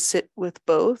and then sit with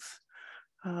both.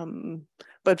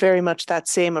 But very much that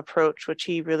same approach, which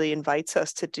he really invites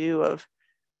us to do, of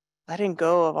letting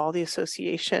go of all the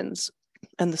associations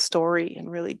and the story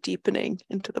and really deepening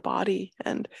into the body.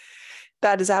 And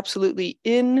that is absolutely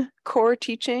in core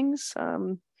teachings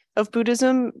of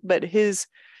Buddhism, but his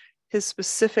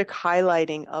specific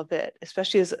highlighting of it,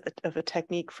 especially as of a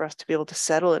technique for us to be able to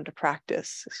settle into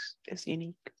practice, is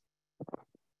unique.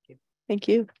 Thank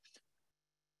you.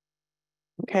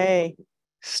 Okay,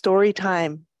 story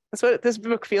time. That's what this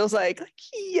book feels like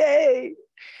yay,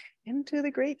 into the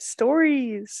great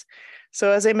stories.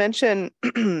 So as I mentioned,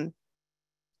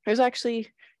 there's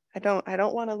actually, I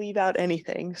don't want to leave out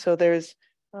anything. So there's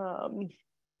a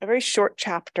very short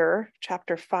chapter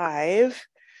 5,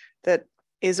 that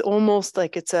is almost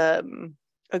like it's a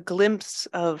glimpse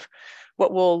of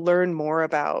what we'll learn more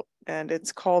about. And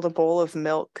it's called A Bowl of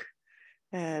Milk.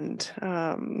 And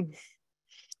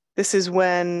this is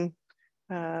when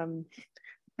the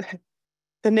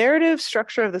narrative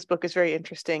structure of this book is very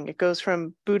interesting. It goes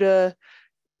from Buddha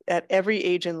at every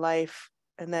age in life,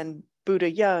 and then Buddha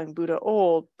young, Buddha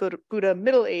old, Buddha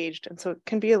middle-aged. And so it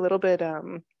can be a little bit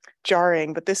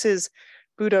jarring, but this is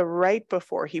Buddha right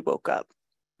before he woke up.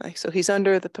 Like, so he's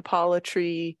under the Pipala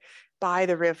tree by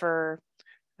the river.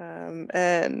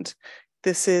 And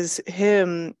this is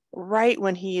him right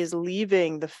when he is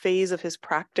leaving the phase of his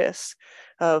practice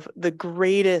of the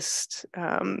greatest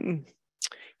kind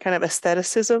of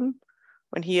aestheticism,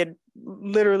 when he had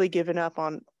literally given up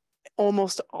on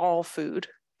almost all food,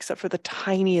 except for the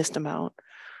tiniest amount,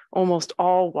 almost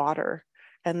all water.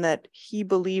 And that he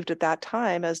believed at that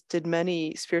time, as did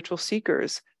many spiritual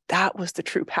seekers, that was the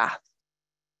true path.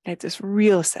 Right? This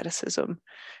real asceticism.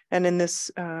 And in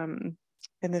this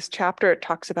chapter, it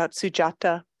talks about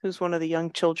Sujata, who's one of the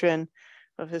young children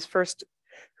of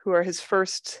who are his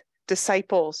first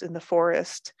disciples in the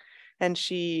forest. And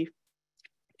she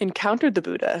encountered the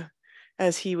Buddha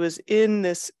as he was in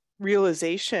this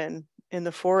realization in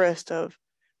the forest of,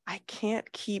 I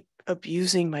can't keep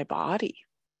abusing my body.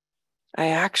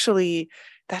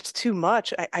 That's too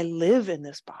much. I live in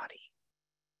this body.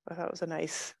 I thought it was a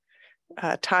nice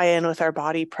tie in with our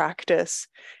body practice.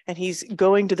 And he's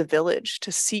going to the village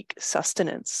to seek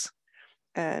sustenance.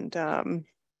 And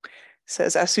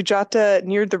says, as Sujata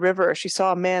neared the river, she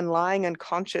saw a man lying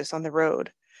unconscious on the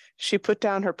road. She put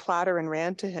down her platter and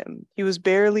ran to him. He was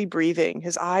barely breathing.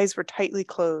 His eyes were tightly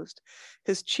closed.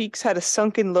 His cheeks had a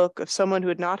sunken look of someone who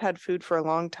had not had food for a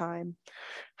long time.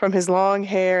 From his long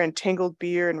hair and tangled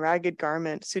beard and ragged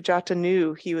garment, Sujata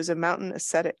knew he was a mountain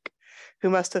ascetic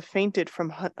who must have fainted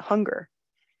from hunger.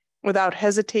 Without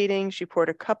hesitating, she poured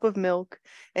a cup of milk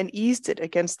and eased it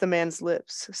against the man's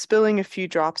lips, spilling a few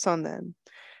drops on them.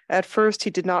 At first, he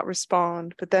did not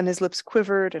respond, but then his lips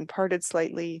quivered and parted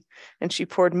slightly, and she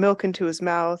poured milk into his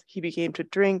mouth. He began to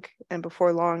drink, and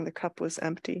before long, the cup was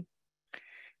empty.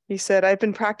 He said, "I've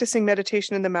been practicing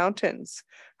meditation in the mountains.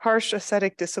 Harsh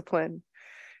ascetic discipline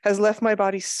has left my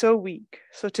body so weak.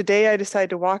 So today I decided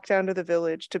to walk down to the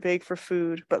village to beg for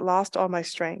food, but lost all my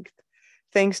strength.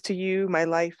 Thanks to you, my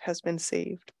life has been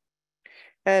saved."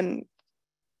 And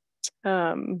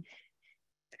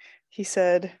he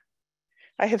said,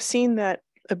 "I have seen that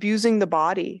abusing the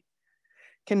body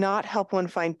cannot help one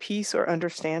find peace or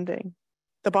understanding.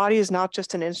 The body is not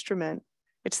just an instrument.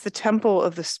 It's the temple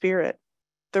of the spirit,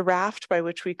 the raft by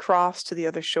which we cross to the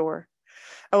other shore.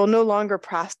 I will no longer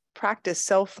practice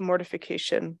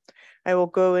self-mortification. I will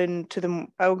go into the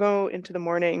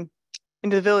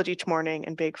village each morning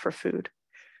and beg for food."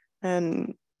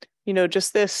 And,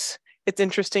 just this, it's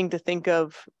interesting to think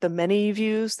of the many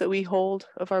views that we hold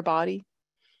of our body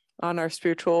on our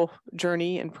spiritual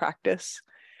journey and practice.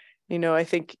 I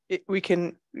think we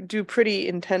can do pretty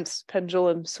intense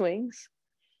pendulum swings.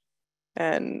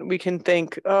 And we can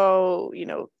think,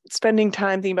 spending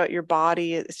time thinking about your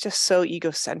body, it's just so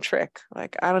egocentric.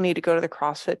 Like, I don't need to go to the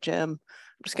CrossFit gym.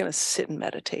 I'm just going to sit and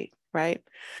meditate, right?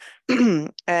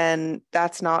 And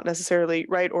that's not necessarily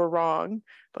right or wrong,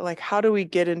 but like, how do we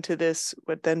get into this,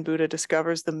 what then Buddha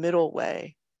discovers, the middle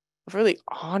way of really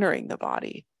honoring the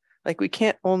body? Like, we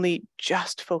can't only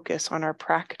just focus on our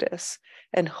practice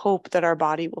and hope that our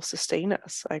body will sustain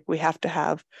us. Like, we have to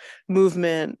have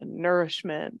movement and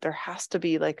nourishment. There has to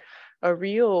be like a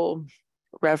real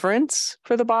reverence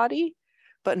for the body,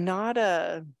 but not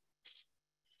an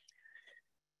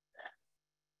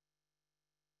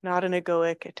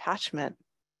egoic attachment.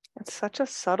 It's such a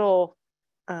subtle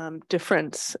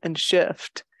difference and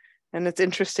shift. And it's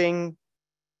interesting,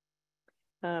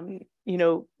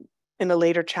 in a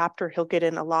later chapter, he'll get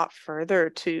in a lot further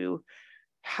to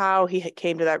how he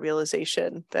came to that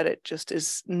realization that it just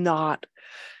is not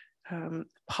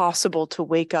possible to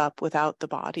wake up without the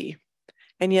body.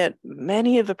 And yet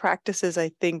many of the practices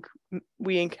I think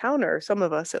we encounter, some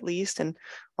of us at least, and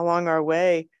along our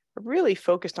way, are really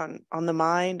focused on the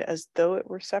mind as though it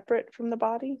were separate from the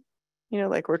body,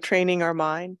 like we're training our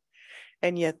mind.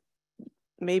 And yet,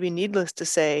 maybe needless to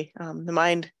say, the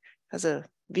mind has a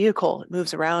vehicle it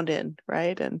moves around in,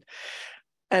 right? And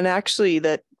actually,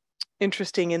 that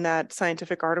interesting, in that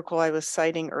scientific article I was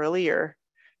citing earlier,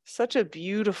 such a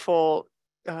beautiful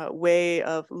way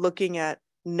of looking at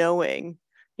knowing,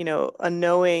 a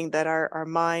knowing that our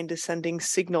mind is sending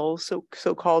signals,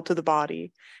 so-called, to the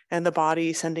body, and the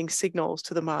body sending signals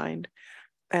to the mind,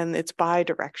 and it's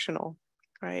bi-directional,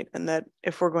 right? And that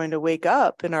if we're going to wake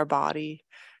up in our body,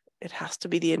 it has to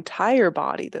be the entire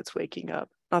body that's waking up,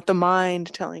 not the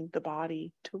mind telling the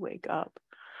body to wake up.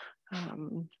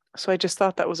 So I just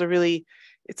thought that was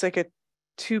it's like a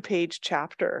 2-page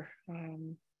chapter,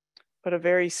 but a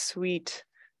very sweet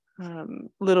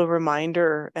little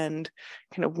reminder, and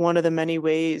kind of one of the many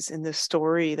ways in this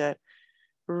story that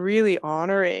really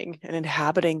honoring and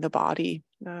inhabiting the body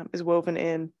is woven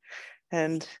in.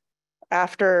 And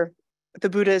after the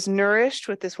Buddha is nourished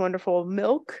with this wonderful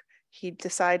milk, he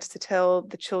decides to tell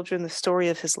the children the story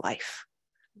of his life.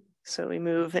 So we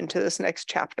move into this next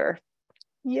chapter.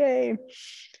 Yay.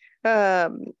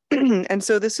 And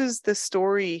so this is the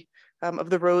story of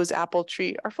the rose apple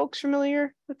tree. Are folks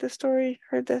familiar with this story?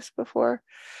 Heard this before?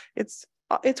 It's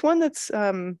one that's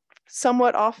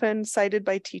somewhat often cited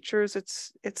by teachers.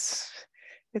 It's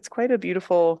quite a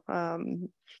beautiful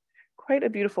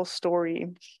story.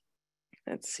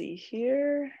 Let's see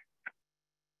here.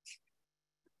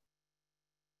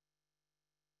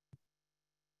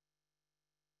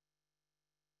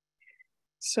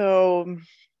 So,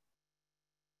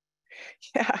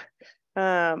 yeah.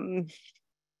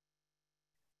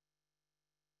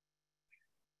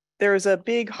 There was a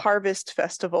big harvest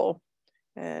festival,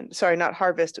 and sorry, not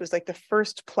harvest, it was like the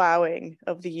first plowing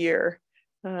of the year.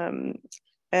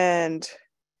 And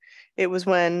it was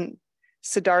when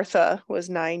Siddhartha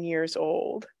was 9 years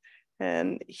old,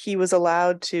 and he was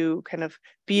allowed to kind of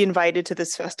be invited to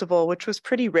this festival, which was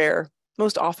pretty rare.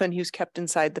 Most often he was kept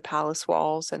inside the palace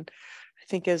walls. And I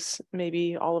think, as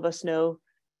maybe all of us know,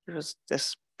 there was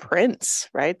this prince,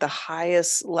 right? The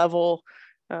highest level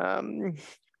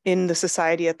in the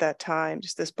society at that time,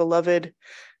 just this beloved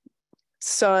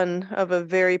son of a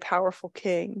very powerful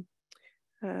king.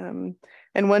 And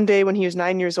one day when he was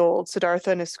 9 years old,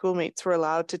 Siddhartha and his schoolmates were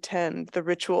allowed to tend the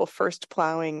ritual first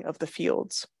plowing of the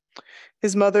fields.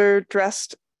 His mother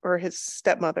dressed, or his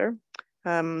stepmother,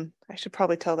 I should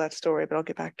probably tell that story, but I'll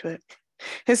get back to it.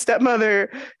 His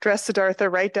stepmother dressed Siddhartha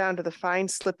right down to the fine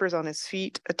slippers on his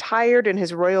feet, attired in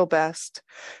his royal best.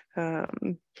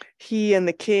 He and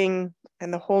the king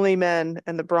and the holy men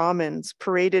and the Brahmins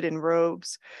paraded in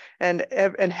robes and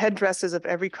headdresses of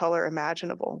every color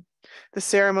imaginable. The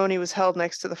ceremony was held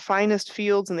next to the finest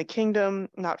fields in the kingdom,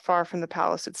 not far from the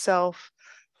palace itself.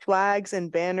 Flags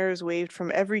and banners waved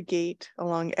from every gate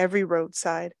along every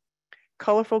roadside.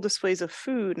 Colorful displays of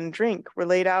food and drink were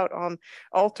laid out on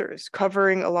altars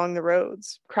crowded along the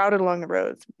roads.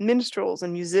 Minstrels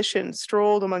and musicians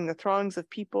strolled among the throngs of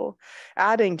people,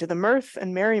 adding to the mirth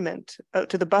and merriment,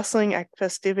 to the bustling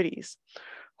festivities.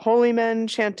 Holy men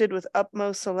chanted with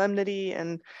utmost solemnity,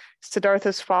 and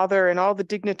Siddhartha's father and all the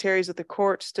dignitaries of the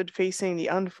court stood facing the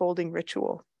unfolding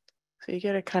ritual. So you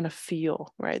get a kind of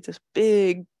feel, right? This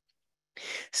big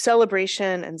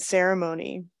celebration and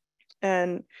ceremony.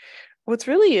 And what's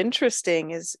really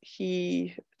interesting is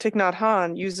Thich Nhat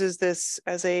Hanh uses this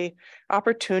as a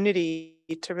opportunity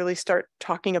to really start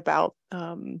talking about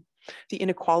the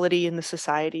inequality in the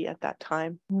society at that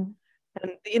time. Mm.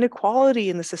 And the inequality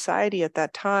in the society at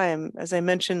that time, as I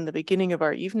mentioned in the beginning of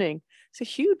our evening, is a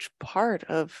huge part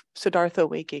of Siddhartha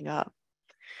waking up.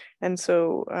 And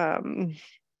so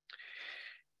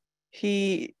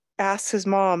he asks his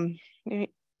mom,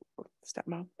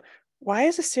 stepmom, why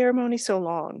is the ceremony so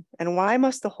long? And why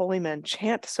must the holy men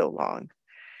chant so long?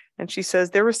 And she says,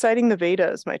 they're reciting the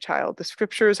Vedas, my child. The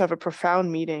scriptures have a profound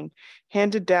meaning,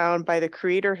 handed down by the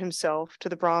Creator himself to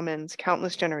the Brahmins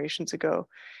countless generations ago.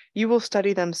 You will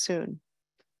study them soon.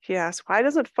 He asks, why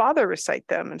doesn't Father recite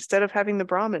them instead of having the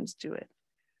Brahmins do it?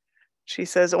 She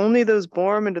says, only those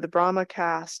born into the Brahma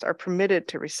caste are permitted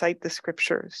to recite the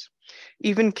scriptures.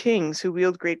 Even kings who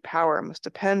wield great power must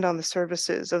depend on the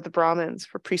services of the Brahmins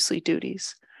for priestly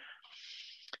duties.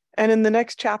 And in the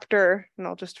next chapter, and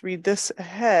I'll just read this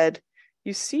ahead,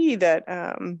 you see that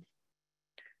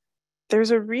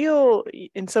there's a real,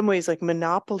 in some ways, like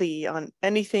monopoly on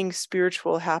anything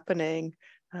spiritual happening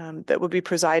that would be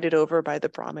presided over by the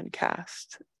Brahmin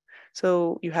caste.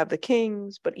 So you have the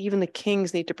kings, but even the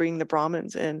kings need to bring the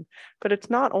Brahmins in. But it's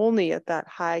not only at that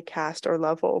high caste or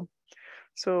level.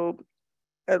 So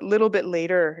a little bit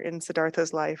later in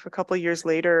Siddhartha's life, a couple of years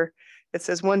later, it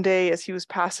says one day as he was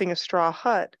passing a straw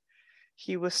hut,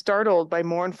 he was startled by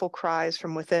mournful cries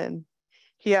from within.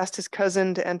 He asked his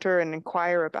cousin to enter and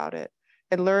inquire about it,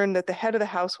 and learned that the head of the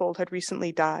household had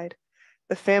recently died.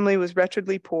 The family was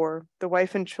wretchedly poor. The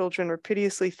wife and children were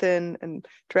piteously thin and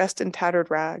dressed in tattered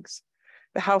rags.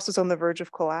 The house was on the verge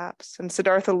of collapse, and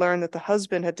Siddhartha learned that the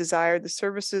husband had desired the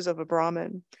services of a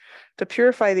Brahmin to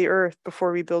purify the earth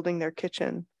before rebuilding their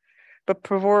kitchen. But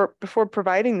before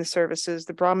providing the services,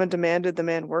 the Brahmin demanded the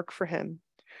man work for him.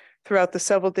 Throughout the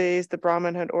several days, the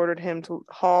Brahmin had ordered him to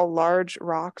haul large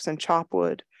rocks and chop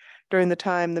wood. During the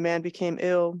time, the man became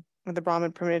ill, and the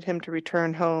Brahmin permitted him to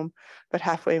return home, but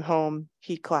halfway home,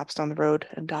 he collapsed on the road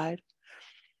and died.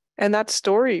 And that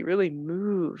story really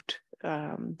moved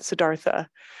Siddhartha,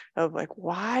 of like,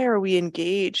 why are we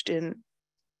engaged in,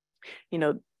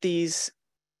 these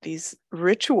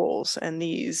rituals and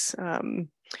these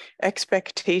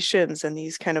expectations and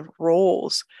these kind of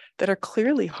roles that are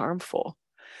clearly harmful?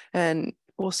 And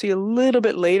we'll see a little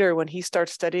bit later when he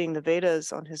starts studying the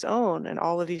Vedas on his own and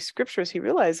all of these scriptures, he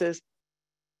realizes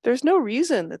there's no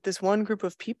reason that this one group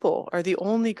of people are the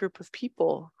only group of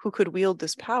people who could wield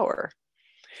this power.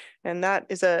 And that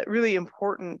is a really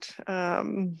important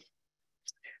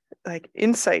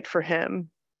insight for him.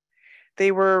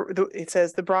 It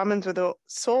says, the Brahmins are the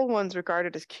sole ones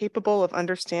regarded as capable of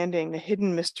understanding the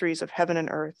hidden mysteries of heaven and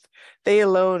earth. They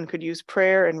alone could use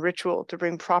prayer and ritual to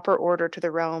bring proper order to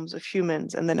the realms of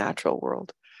humans and the natural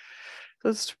world. So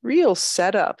it's real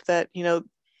setup that,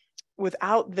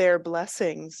 without their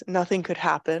blessings, nothing could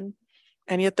happen.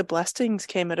 And yet the blessings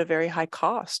came at a very high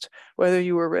cost, whether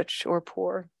you were rich or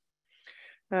poor.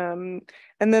 And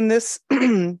then this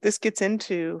gets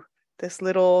into this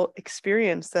little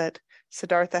experience that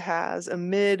Siddhartha has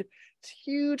amid this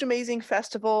huge, amazing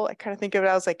festival. I kind of think of it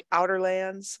as like Outer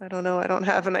Lands. I don't know. I don't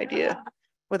have an idea.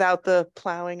 Without the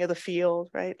plowing of the field,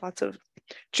 right? Lots of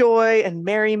joy and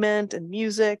merriment and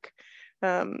music.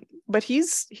 But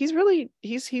he's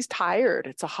tired.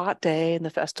 It's a hot day in the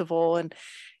festival, and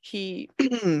he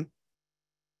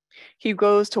He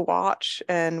goes to watch,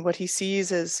 and what he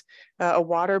sees is a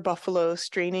water buffalo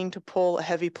straining to pull a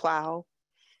heavy plow,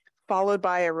 followed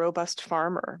by a robust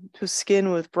farmer whose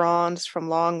skin was bronzed from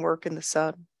long work in the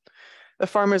sun. The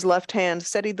farmer's left hand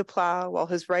steadied the plow while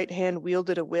his right hand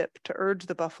wielded a whip to urge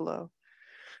the buffalo.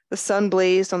 The sun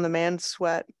blazed on the man's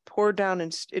sweat, poured down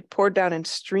in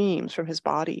streams from his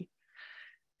body.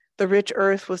 The rich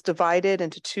earth was divided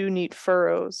into two neat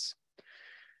furrows.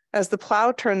 As the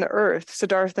plow turned the earth,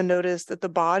 Siddhartha noticed that the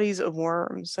bodies of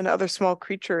worms and other small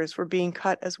creatures were being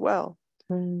cut as well.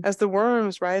 As the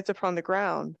worms writhed upon the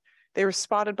ground, they were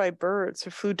spotted by birds who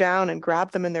flew down and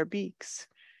grabbed them in their beaks.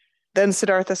 Then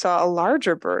Siddhartha saw a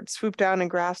larger bird swoop down and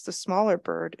grasp the smaller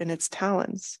bird in its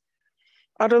talons.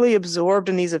 Utterly absorbed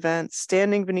in these events,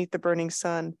 standing beneath the burning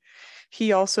sun,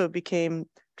 he also became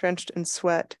drenched in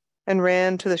sweat and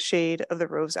ran to the shade of the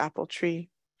rose apple tree.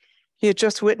 He had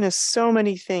just witnessed so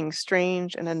many things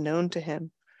strange and unknown to him.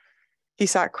 He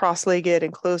sat cross-legged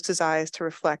and closed his eyes to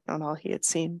reflect on all he had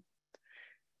seen.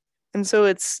 And so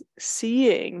it's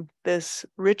seeing this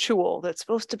ritual that's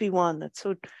supposed to be one that's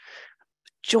so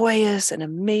joyous and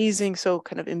amazing, so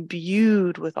kind of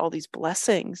imbued with all these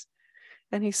blessings.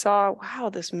 And he saw, wow,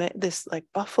 this like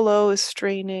buffalo is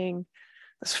straining,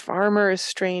 this farmer is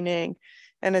straining.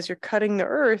 And as you're cutting the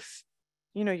earth,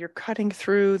 you're cutting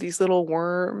through these little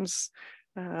worms.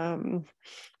 And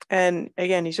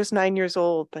again, he's just 9 years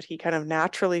old, but he kind of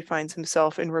naturally finds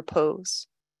himself in repose.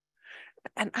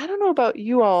 And I don't know about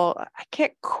you all, I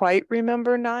can't quite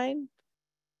remember 9,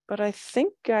 but I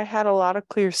think I had a lot of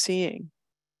clear seeing.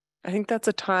 I think that's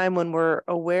a time when we're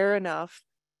aware enough,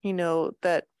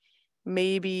 that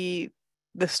maybe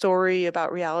the story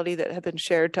about reality that had been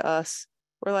shared to us,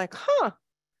 we're like,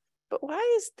 but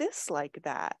why is this like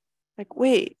that? Like,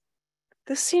 wait,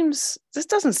 this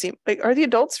doesn't seem like, are the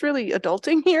adults really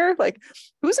adulting here? Like,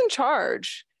 who's in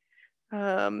charge?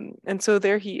 And so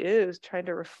there he is trying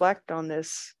to reflect on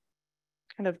this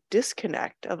kind of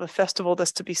disconnect of a festival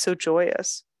that's to be so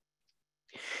joyous.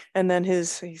 And then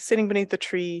he's sitting beneath the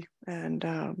tree,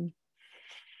 and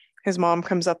his mom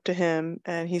comes up to him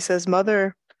and he says,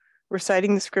 "Mother,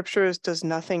 reciting the scriptures does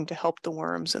nothing to help the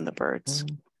worms and the birds."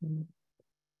 Mm-hmm.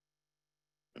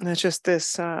 And it's just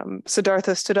this,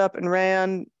 Siddhartha stood up and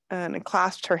ran and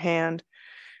clasped her hand.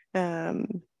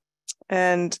 And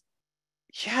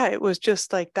yeah, it was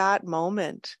just like that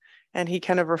moment. And he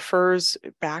kind of refers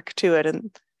back to it.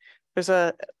 And there's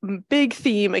a big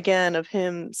theme again of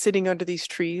him sitting under these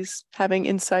trees, having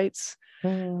insights.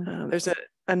 Mm. There's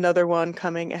another one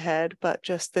coming ahead, but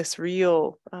just this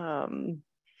real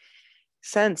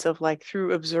sense of like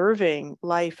through observing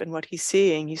life and what he's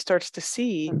seeing, he starts to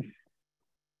see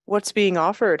what's being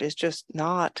offered is just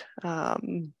not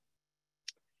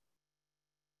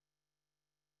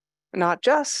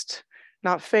just,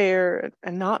 not fair,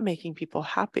 and not making people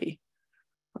happy.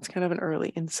 That's kind of an early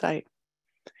insight.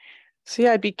 So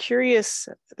yeah, I'd be curious,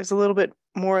 there's a little bit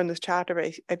more in this chapter,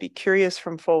 but I'd be curious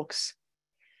from folks,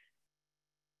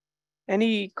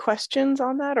 any questions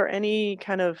on that, or any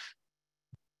kind of,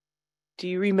 do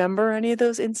you remember any of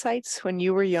those insights when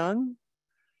you were young?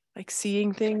 Like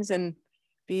seeing things and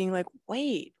being like,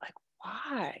 wait, like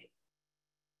why?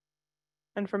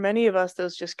 And for many of us,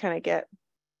 those just kind of get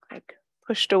like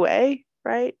pushed away,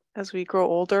 right? As we grow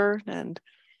older and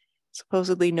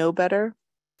supposedly know better.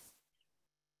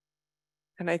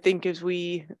 And I think as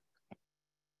we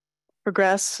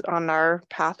progress on our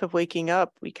path of waking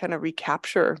up, we kind of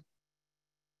recapture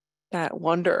that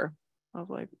wonder of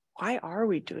like, why are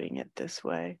we doing it this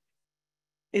way?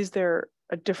 Is there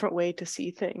a different way to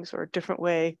see things, or a different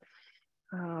way,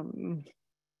 to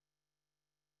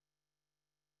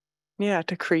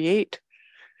create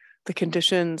the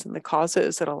conditions and the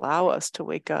causes that allow us to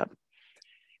wake up?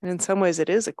 And in some ways, it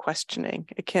is a questioning.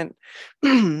 It can't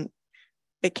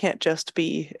just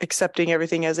be accepting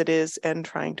everything as it is and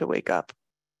trying to wake up.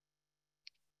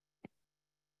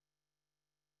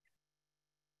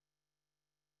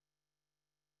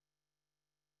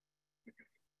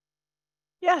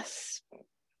 Yes.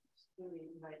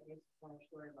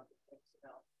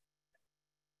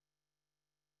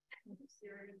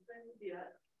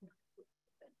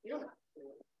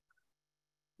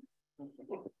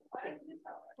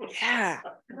 Yeah.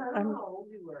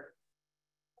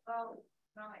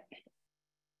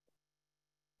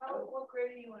 What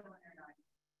grade are you in when you're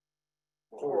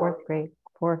 9? Fourth grade.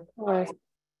 Fourth. I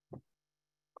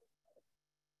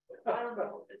don't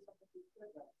know.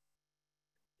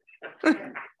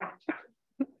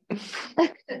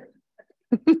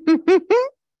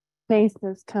 Faith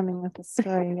is coming with a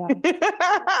story. I'm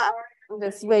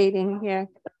just waiting here.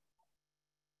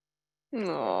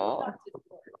 Aww.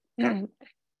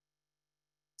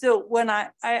 So when I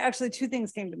actually, two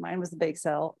things came to mind was the bake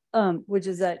sale, which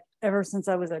is that ever since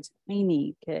I was a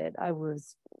tiny kid, I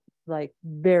was like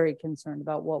very concerned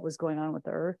about what was going on with the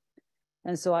earth.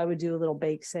 And so I would do a little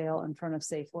bake sale in front of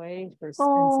Safeway to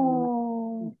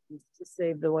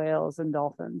save the whales and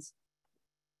dolphins.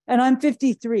 And I'm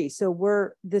 53,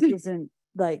 so this isn't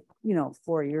like,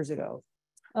 4 years ago.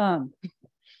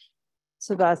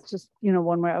 So that's just,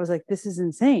 one way I was like, this is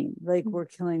insane. Like, we're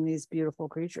killing these beautiful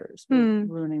creatures, we're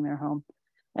ruining their home.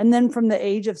 And then from the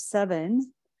age of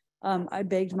 7, I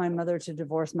begged my mother to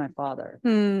divorce my father.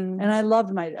 And I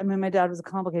loved my dad was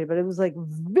complicated, but it was like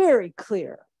very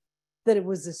clear that it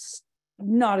was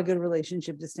not a good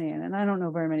relationship to stay in. And I don't know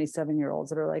very many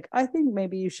 7-year-olds that are like, I think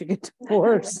maybe you should get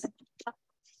divorced.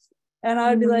 And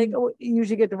I'd be like, oh, you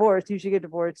should get divorced. You should get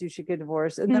divorced. You should get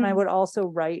divorced. And then I would also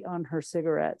write on her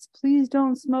cigarettes, please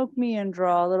don't smoke me, and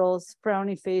draw little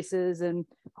frowny faces. And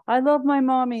I love my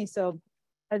mommy. So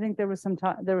I think there was some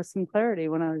clarity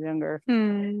when I was younger.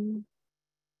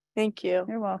 Thank you.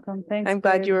 You're welcome. Thanks. I'm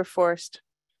glad you were forced.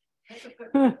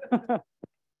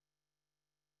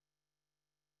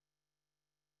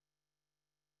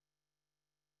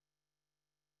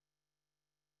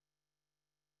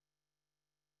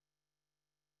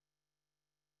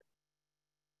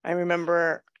 I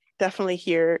remember definitely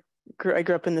here, I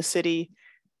grew up in the city,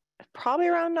 probably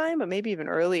around 9, but maybe even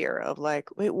earlier, of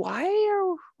like, wait,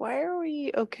 why are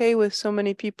we okay with so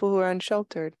many people who are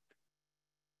unsheltered?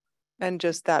 And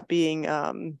just that being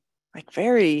like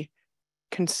very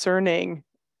concerning.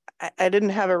 I didn't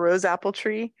have a rose apple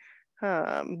tree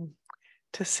to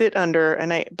sit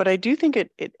under, but I do think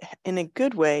it in a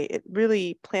good way, it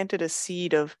really planted a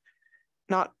seed of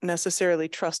not necessarily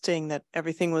trusting that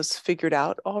everything was figured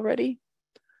out already.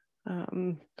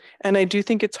 And I do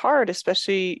think it's hard,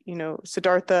 especially,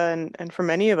 Siddhartha and for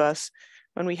many of us,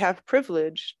 when we have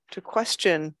privilege, to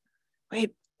question,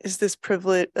 wait, is this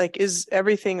privilege, like, is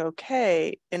everything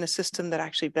okay in a system that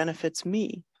actually benefits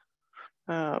me?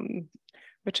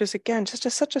 Which is, again, just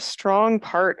such a strong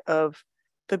part of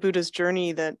the Buddha's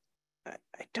journey that I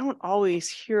don't always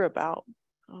hear about.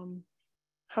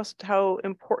 How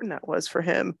important that was for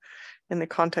him in the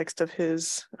context of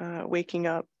his waking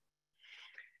up.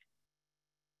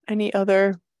 Any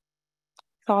other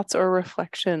thoughts or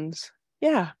reflections?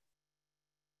 Yeah.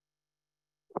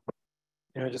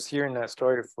 Just hearing that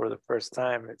story for the first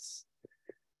time,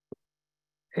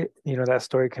 that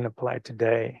story can apply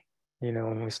today.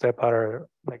 When we step out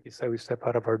like you said, we step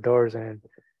out of our doors and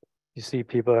you see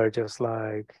people are just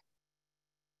like,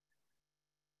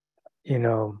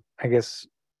 I guess,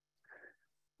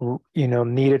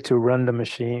 needed to run the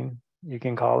machine, you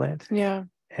can call it. Yeah.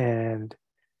 And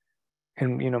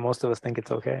most of us think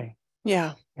it's okay.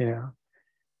 Yeah. And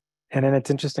then it's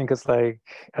interesting because, like,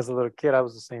 as a little kid, I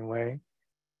was the same way.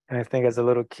 And I think as a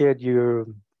little kid,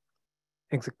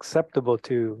 it's acceptable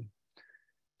to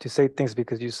say things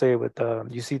because you say it with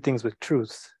you see things with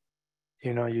truth.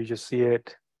 You just see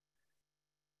it.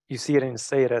 You see it and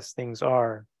say it as things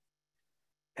are.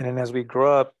 And then as we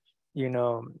grow up,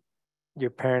 your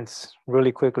parents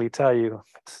really quickly tell you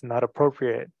it's not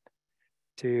appropriate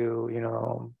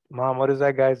to, Mom, what is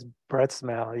that guy's breath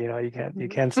smell? You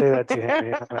can't say that to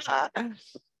him.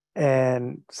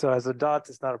 And so as adults,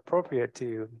 it's not appropriate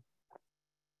to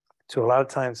a lot of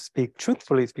times speak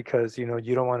truthfully, because, you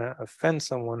don't want to offend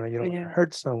someone or you don't want to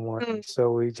hurt someone.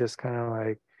 So we just kind of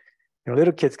like,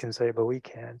 little kids can say, but we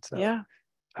can't. So yeah.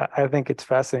 I think it's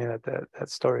fascinating that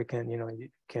story can, you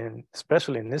can,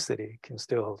 especially in this city, can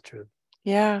still hold true.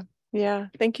 Yeah. Yeah.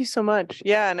 Thank you so much.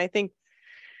 Yeah. And I think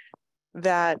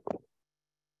that,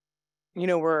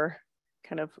 we're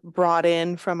kind of brought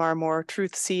in from our more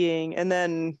truth seeing. And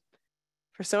then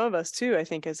for some of us too, I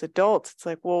think as adults, it's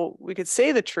like, well, we could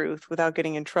say the truth without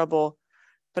getting in trouble,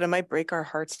 but it might break our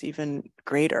hearts even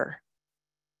greater,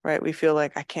 right? We feel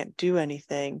like I can't do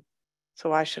anything,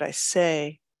 so why should I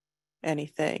say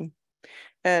anything?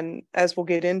 And as we'll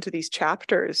get into these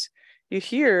chapters, you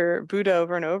hear Buddha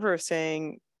over and over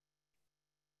saying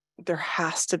there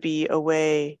has to be a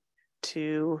way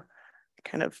to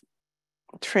kind of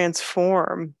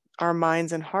transform our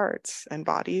minds and hearts and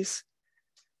bodies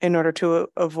in order to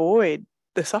avoid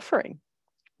the suffering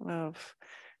of,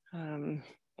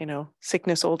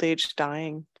 sickness, old age,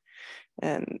 dying.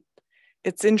 And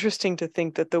it's interesting to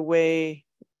think that the way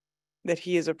that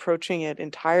he is approaching it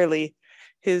entirely,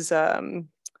 his, in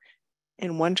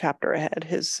one chapter ahead,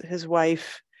 his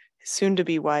wife, his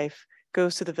soon-to-be wife,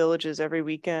 goes to the villages every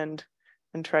weekend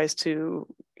and tries to,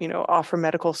 offer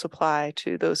medical supply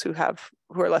to those who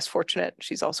are less fortunate.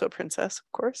 She's also a princess,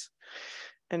 of course.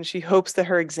 And she hopes that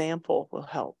her example will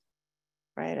help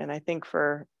right? And I think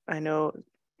I know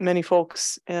many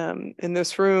folks in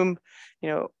this room,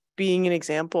 being an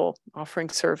example, offering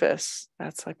service,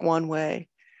 that's like one way.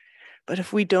 But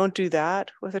if we don't do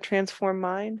that with a transformed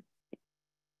mind,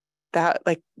 that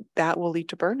will lead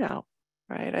to burnout,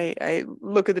 right? I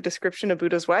look at the description of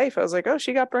Buddha's wife, I was like, oh,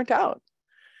 she got burnt out.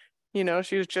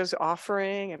 She was just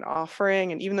offering and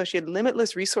offering. And even though she had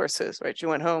limitless resources, right, she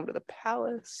went home to the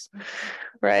palace,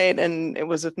 right? And it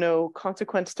was of no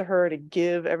consequence to her to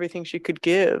give everything she could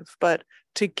give, but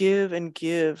to give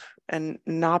and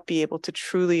not be able to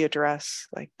truly address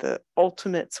like the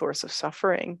ultimate source of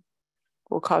suffering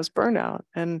will cause burnout.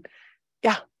 And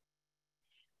yeah.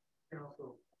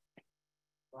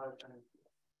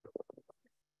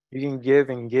 You can give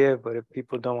and give, but if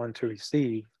people don't want to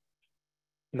receive,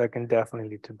 that can definitely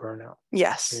lead to burnout.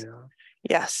 Yes.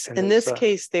 Yes. And in this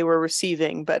case, they were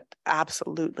receiving, but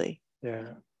absolutely.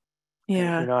 Yeah.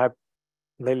 Yeah.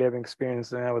 Lately I've been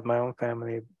experiencing that with my own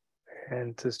family.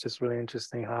 And it's just really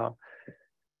interesting how,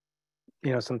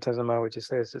 sometimes I would just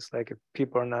say it's just like if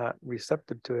people are not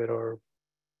receptive to it or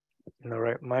in the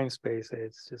right mind space,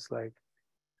 it's just like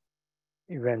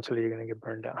eventually you're going to get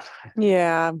burned out.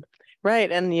 Yeah. Right.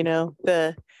 And,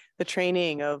 the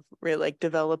training of really like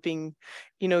developing,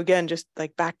 again, just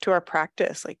like back to our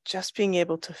practice, like just being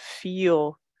able to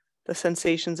feel the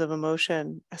sensations of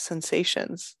emotion as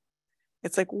sensations.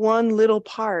 It's like one little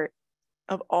part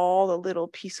of all the little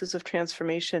pieces of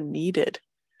transformation needed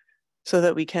so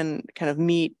that we can kind of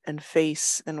meet and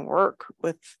face and work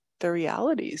with the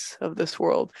realities of this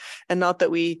world. And not that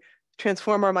we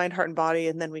transform our mind, heart, and body,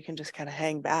 and then we can just kind of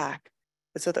hang back,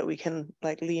 but so that we can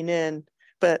like lean in.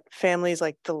 But family is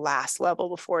like the last level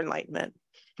before enlightenment,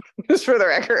 just for the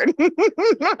record.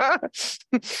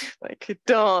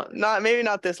 Like maybe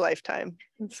not this lifetime.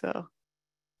 So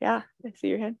yeah, I see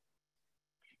your hand.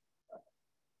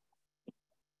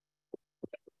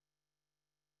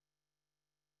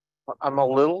 I'm a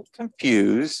little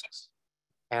confused,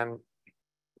 and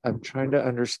I'm trying to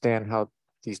understand how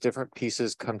these different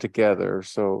pieces come together.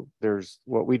 So there's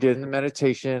what we did in the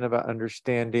meditation about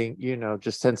understanding,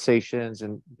 just sensations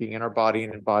and being in our body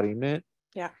and embodiment.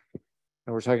 Yeah.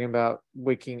 And we're talking about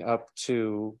waking up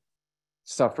to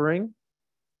suffering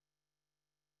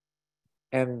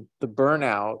and the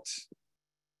burnout.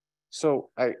 So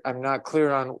I'm not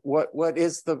clear on what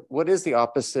is the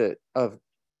opposite of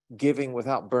giving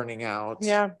without burning out.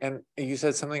 Yeah. And you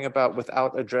said something about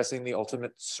without addressing the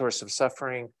ultimate source of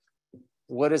suffering.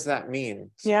 What does that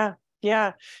mean? Yeah.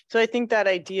 So I think that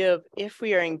idea of if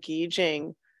we are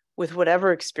engaging with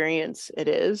whatever experience it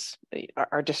is,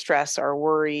 our distress, our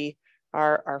worry,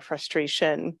 our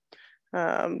frustration,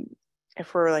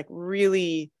 if we're like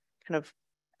really kind of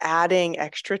adding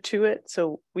extra to it,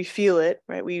 so we feel it,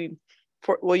 right?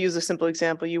 We'll use a simple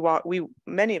example.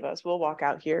 Many of us will walk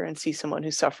out here and see someone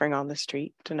who's suffering on the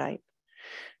street tonight.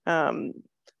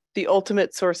 The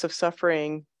ultimate source of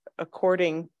suffering,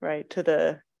 according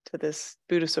to this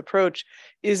Buddhist approach,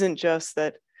 isn't just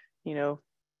that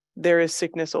there is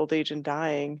sickness, old age, and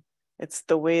dying. It's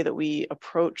the way that we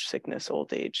approach sickness,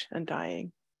 old age, and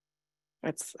dying.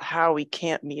 It's how we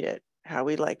can't meet it, how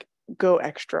we like go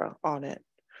extra on it.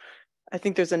 I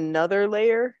think there's another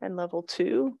layer and level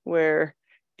 2 where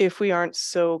if we aren't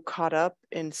so caught up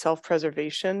in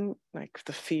self-preservation, like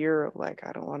the fear of like,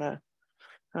 I don't want to,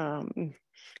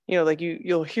 like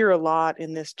you'll hear a lot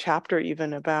in this chapter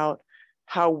even about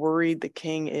how worried the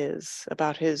king is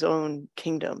about his own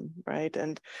kingdom, right?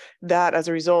 And that as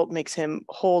a result makes him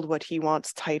hold what he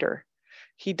wants tighter.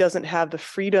 He doesn't have the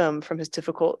freedom from his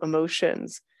difficult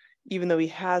emotions. Even though he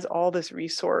has all this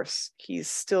resource, he's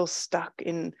still stuck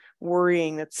in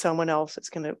worrying that someone else is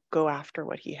going to go after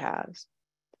what he has.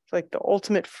 It's like the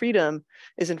ultimate freedom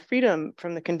isn't freedom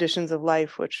from the conditions of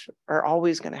life, which are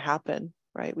always going to happen,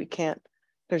 right?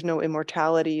 There's no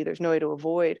immortality. There's no way to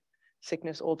avoid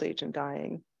sickness, old age, and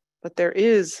dying. But there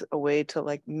is a way to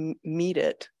like meet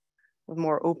it with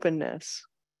more openness,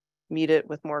 meet it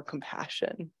with more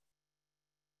compassion.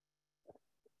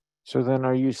 So then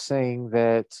are you saying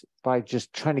that by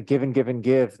just trying to give and give and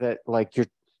give, that like you're,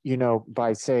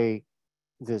 by say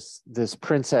this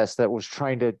princess that was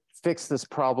trying to fix this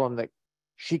problem that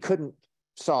she couldn't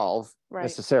solve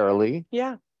necessarily.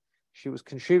 Yeah. She was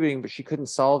contributing, but she couldn't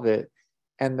solve it.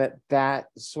 And that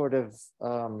sort of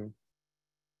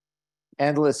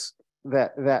endless,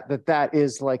 that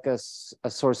is like a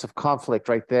source of conflict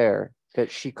right there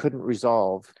that she couldn't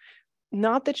resolve.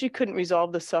 Not that she couldn't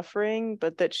resolve the suffering,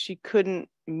 but that she couldn't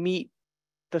meet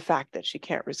the fact that she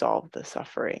can't resolve the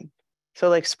suffering. So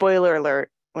like, spoiler alert,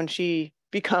 when she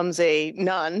becomes a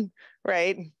nun,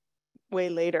 right, way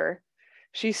later,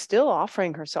 she's still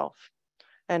offering herself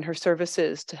and her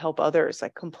services to help others,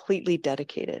 like completely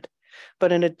dedicated.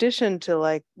 But in addition to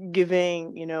like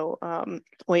giving,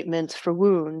 ointments for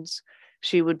wounds,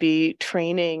 she would be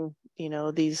training,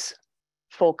 these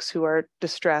folks who are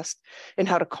distressed in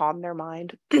how to calm their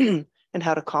mind and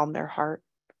how to calm their heart.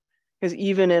 Because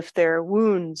even if their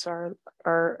wounds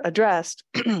are addressed,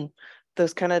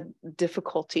 those kind of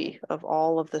difficulty of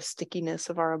all of the stickiness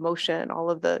of our emotion, all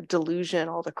of the delusion,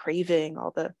 all the craving,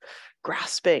 all the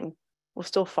grasping will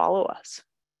still follow us.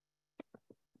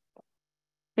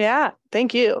 Yeah,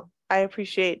 thank you. I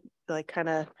appreciate like kind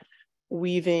of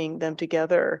weaving them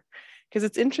together, because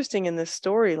it's interesting in this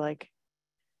story, like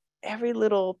every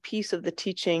little piece of the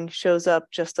teaching shows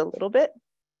up just a little bit,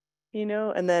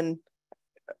 and then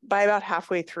by about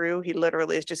halfway through, he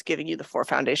literally is just giving you the 4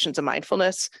 foundations of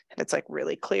mindfulness, and it's like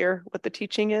really clear what the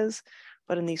teaching is.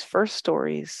 But in these first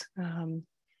stories,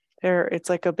 it's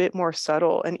like a bit more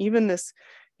subtle. And even this,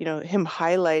 him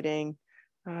highlighting,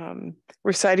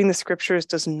 reciting the scriptures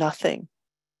does nothing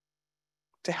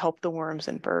to help the worms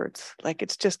and birds. Like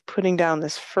it's just putting down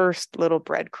this first little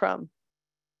breadcrumb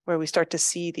where we start to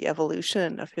see the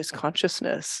evolution of his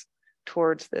consciousness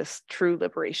towards this true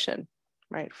liberation,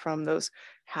 right, from those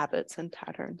habits and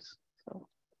patterns. So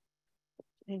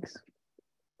thanks.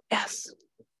 Yes.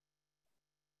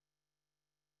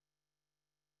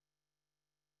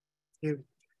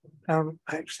 I'm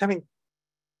just having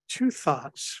 2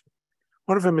 thoughts.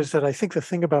 One of them is that I think the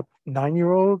thing about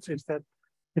 9-year-olds is that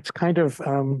it's kind of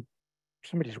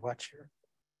somebody's watch here.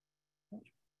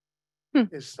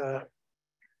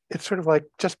 It's sort of like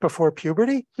just before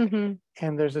puberty, and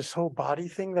there's this whole body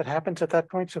thing that happens at that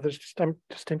point. So I'm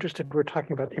just interested. We're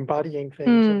talking about embodying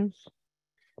things. And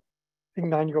I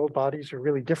think 9-year-old bodies are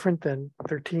really different than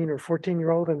 13 or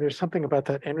 14-year-old, and there's something about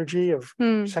that energy of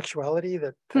sexuality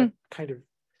that kind of,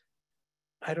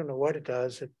 I don't know what it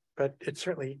does, but it's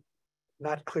certainly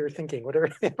not clear thinking. Whatever,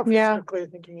 yeah, not clear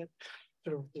thinking. It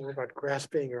sort of about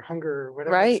grasping or hunger or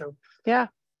whatever. Right. So yeah.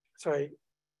 So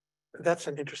that's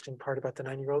an interesting part about the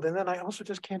 9-year-old. And then I also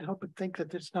just can't help but think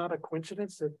that it's not a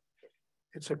coincidence that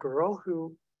it's a girl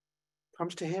who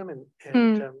comes to him and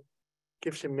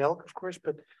gives him milk, of course,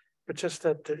 but just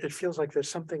that it feels like there's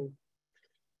something.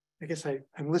 I guess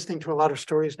I'm listening to a lot of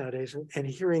stories nowadays and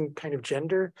hearing kind of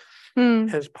gender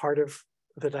as part of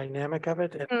the dynamic of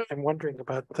it. And I'm wondering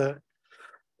about the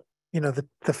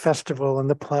festival and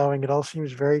the plowing. It all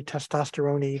seems very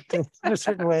testosterone-y in a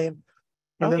certain way.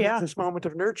 And then there's this moment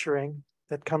of nurturing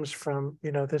that comes from,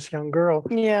 this young girl.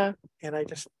 Yeah. And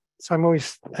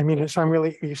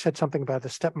you said something about the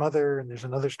stepmother, and there's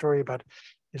another story about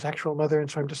his actual mother. And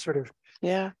so I'm just sort of,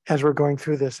 as we're going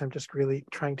through this, I'm just really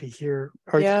trying to hear,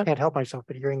 or I just can't help myself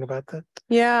but hearing about that.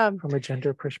 Yeah. From a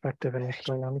gender perspective and what's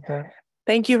going on with that.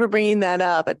 Thank you for bringing that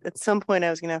up. At some point,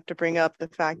 I was going to have to bring up the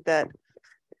fact that,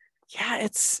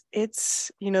 it's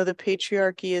the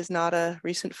patriarchy is not a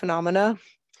recent phenomena.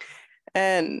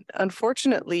 And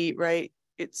unfortunately, right,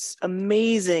 it's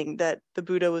amazing that the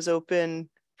Buddha was open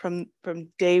from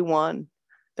day one,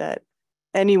 that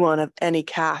anyone of any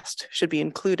caste should be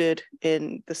included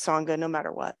in the Sangha no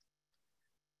matter what.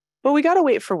 But we got to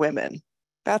wait for women.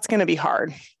 That's going to be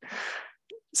hard.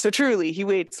 So truly, he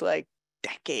waits like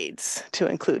decades to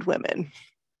include women.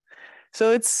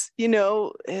 So it's, it's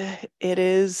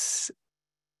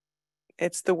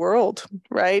the world,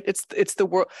 right? It's the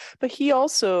world. But he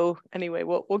also, anyway,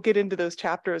 we'll get into those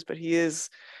chapters, but he is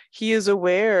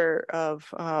aware of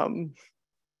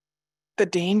the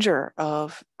danger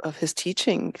of his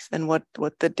teachings, and what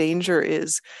the danger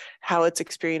is, how it's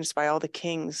experienced by all the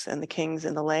kings in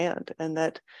the land, and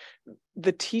that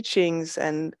the teachings,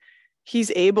 and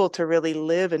he's able to really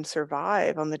live and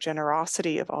survive on the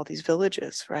generosity of all these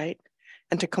villages, right?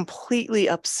 And to completely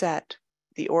upset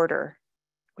the order,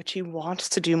 which he wants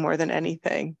to do more than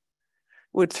anything,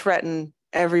 would threaten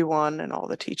everyone and all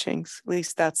the teachings. At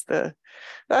least that's the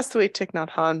way Thich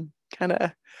Nhat Hanh kind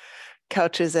of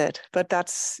couches it. But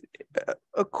that's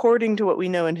according to what we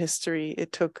know in history.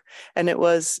 It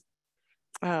was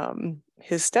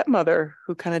his stepmother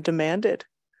who kind of demanded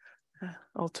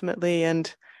ultimately.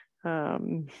 And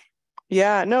the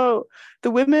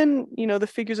women, the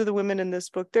figures of the women in this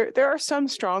book, there are some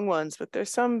strong ones, but there's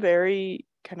some very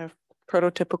kind of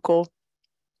prototypical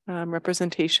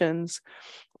representations.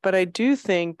 But I do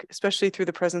think, especially through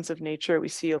the presence of nature, we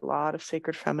see a lot of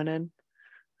sacred feminine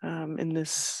in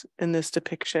this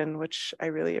depiction, which I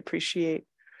really appreciate.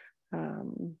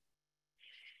 There's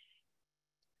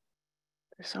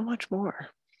so much more.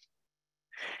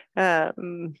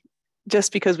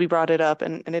 Just because we brought it up,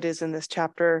 and it is in this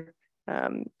chapter,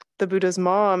 the Buddha's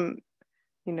mom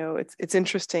You know, it's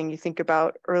interesting. You think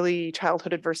about early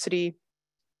childhood adversity,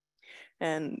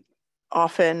 and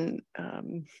often,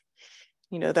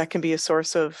 you know, that can be a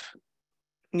source of,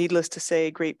 needless to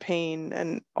say, great pain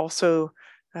and also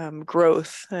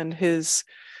growth. And his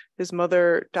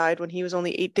mother died when he was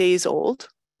only 8 days old,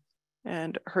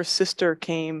 and her sister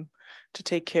came to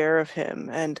take care of him.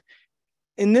 And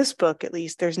in this book, at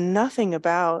least, there's nothing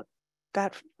about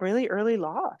that really early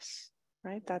loss,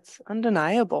 right? That's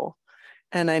undeniable.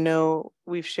 And I know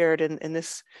we've shared in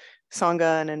this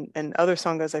Sangha and other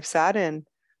Sanghas I've sat in,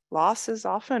 loss is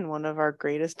often one of our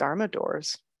greatest Dharma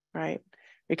doors, right?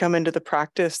 We come into the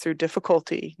practice through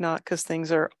difficulty, not because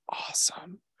things are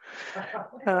awesome.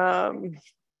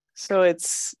 So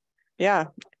it's, yeah,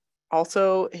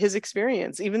 also his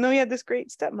experience, even though he had this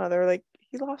great stepmother, like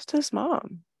he lost his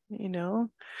mom, you know,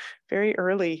 very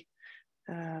early.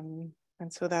 And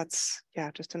so that's,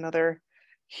 yeah, just another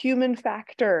human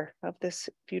factor of this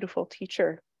beautiful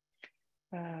teacher.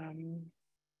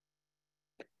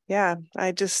 Yeah,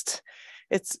 I just,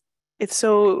 it's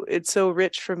so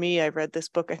rich for me. I've read this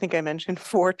book, I think I mentioned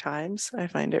 4 times. I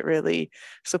find it really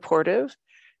supportive,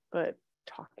 but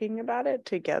talking about it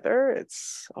together,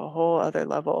 it's a whole other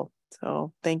level.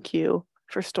 So thank you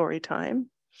for story time.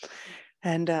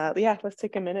 And yeah, let's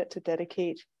take a minute to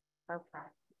dedicate our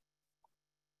practice.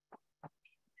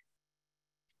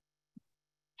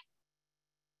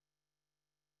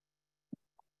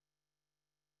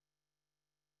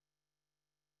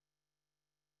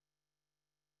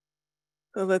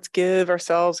 So let's give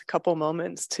ourselves a couple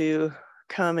moments to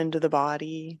come into the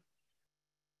body.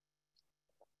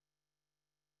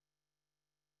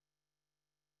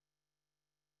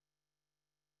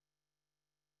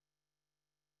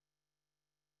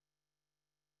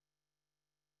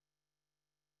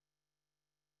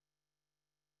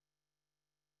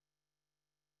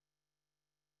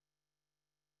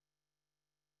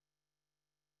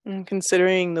 And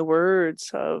considering the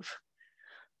words of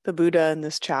the Buddha in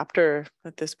this chapter,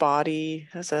 that this body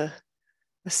has a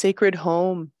sacred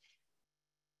home,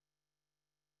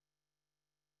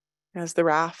 as the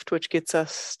raft which gets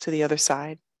us to the other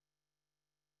side.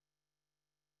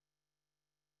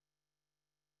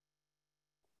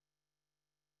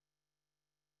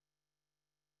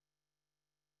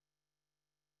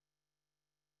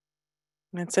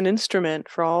 And it's an instrument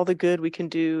for all the good we can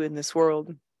do in this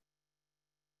world.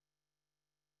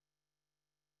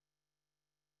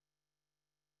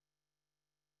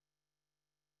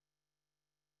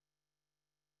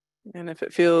 And if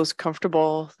it feels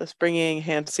comfortable, this bringing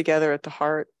hands together at the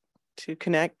heart to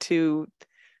connect to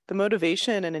the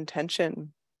motivation and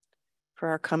intention for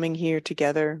our coming here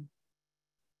together.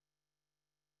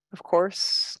 Of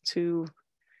course, to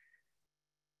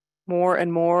more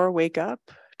and more wake up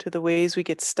to the ways we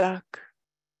get stuck.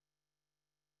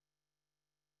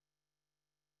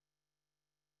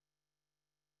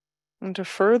 And to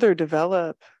further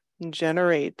develop and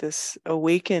generate this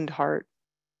awakened heart.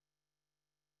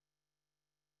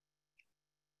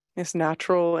 This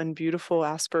natural and beautiful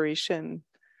aspiration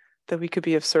that we could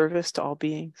be of service to all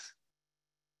beings.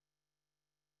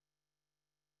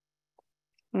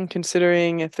 And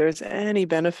considering if there's any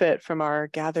benefit from our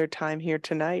gathered time here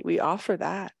tonight, we offer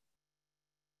that.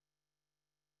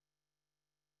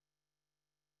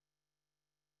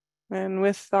 And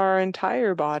with our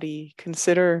entire body,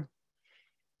 consider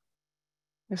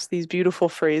just these beautiful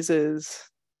phrases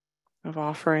of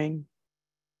offering.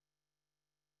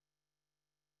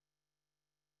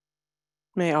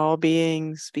 May all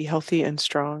beings be healthy and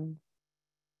strong.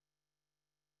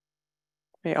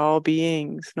 May all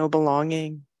beings know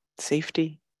belonging,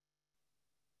 safety.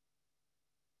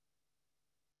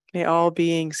 May all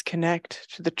beings connect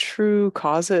to the true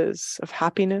causes of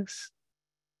happiness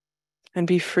and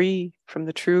be free from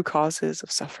the true causes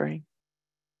of suffering.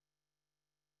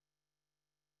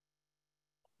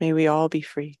 May we all be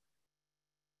free.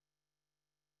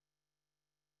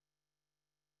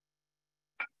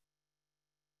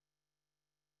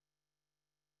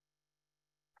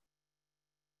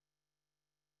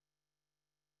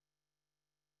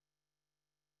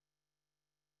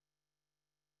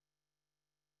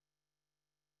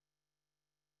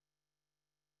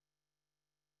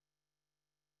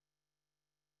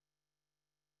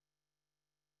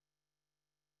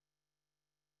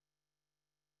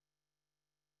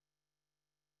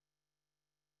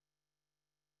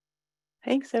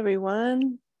 Thanks,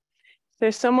 everyone. If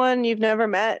there's someone you've never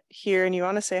met here and you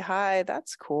want to say hi,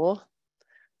 that's cool.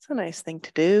 It's a nice thing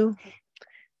to do.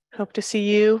 Hope to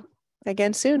see you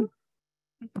again soon.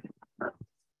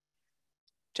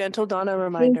 Gentle Donna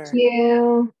reminder. Thank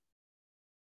you.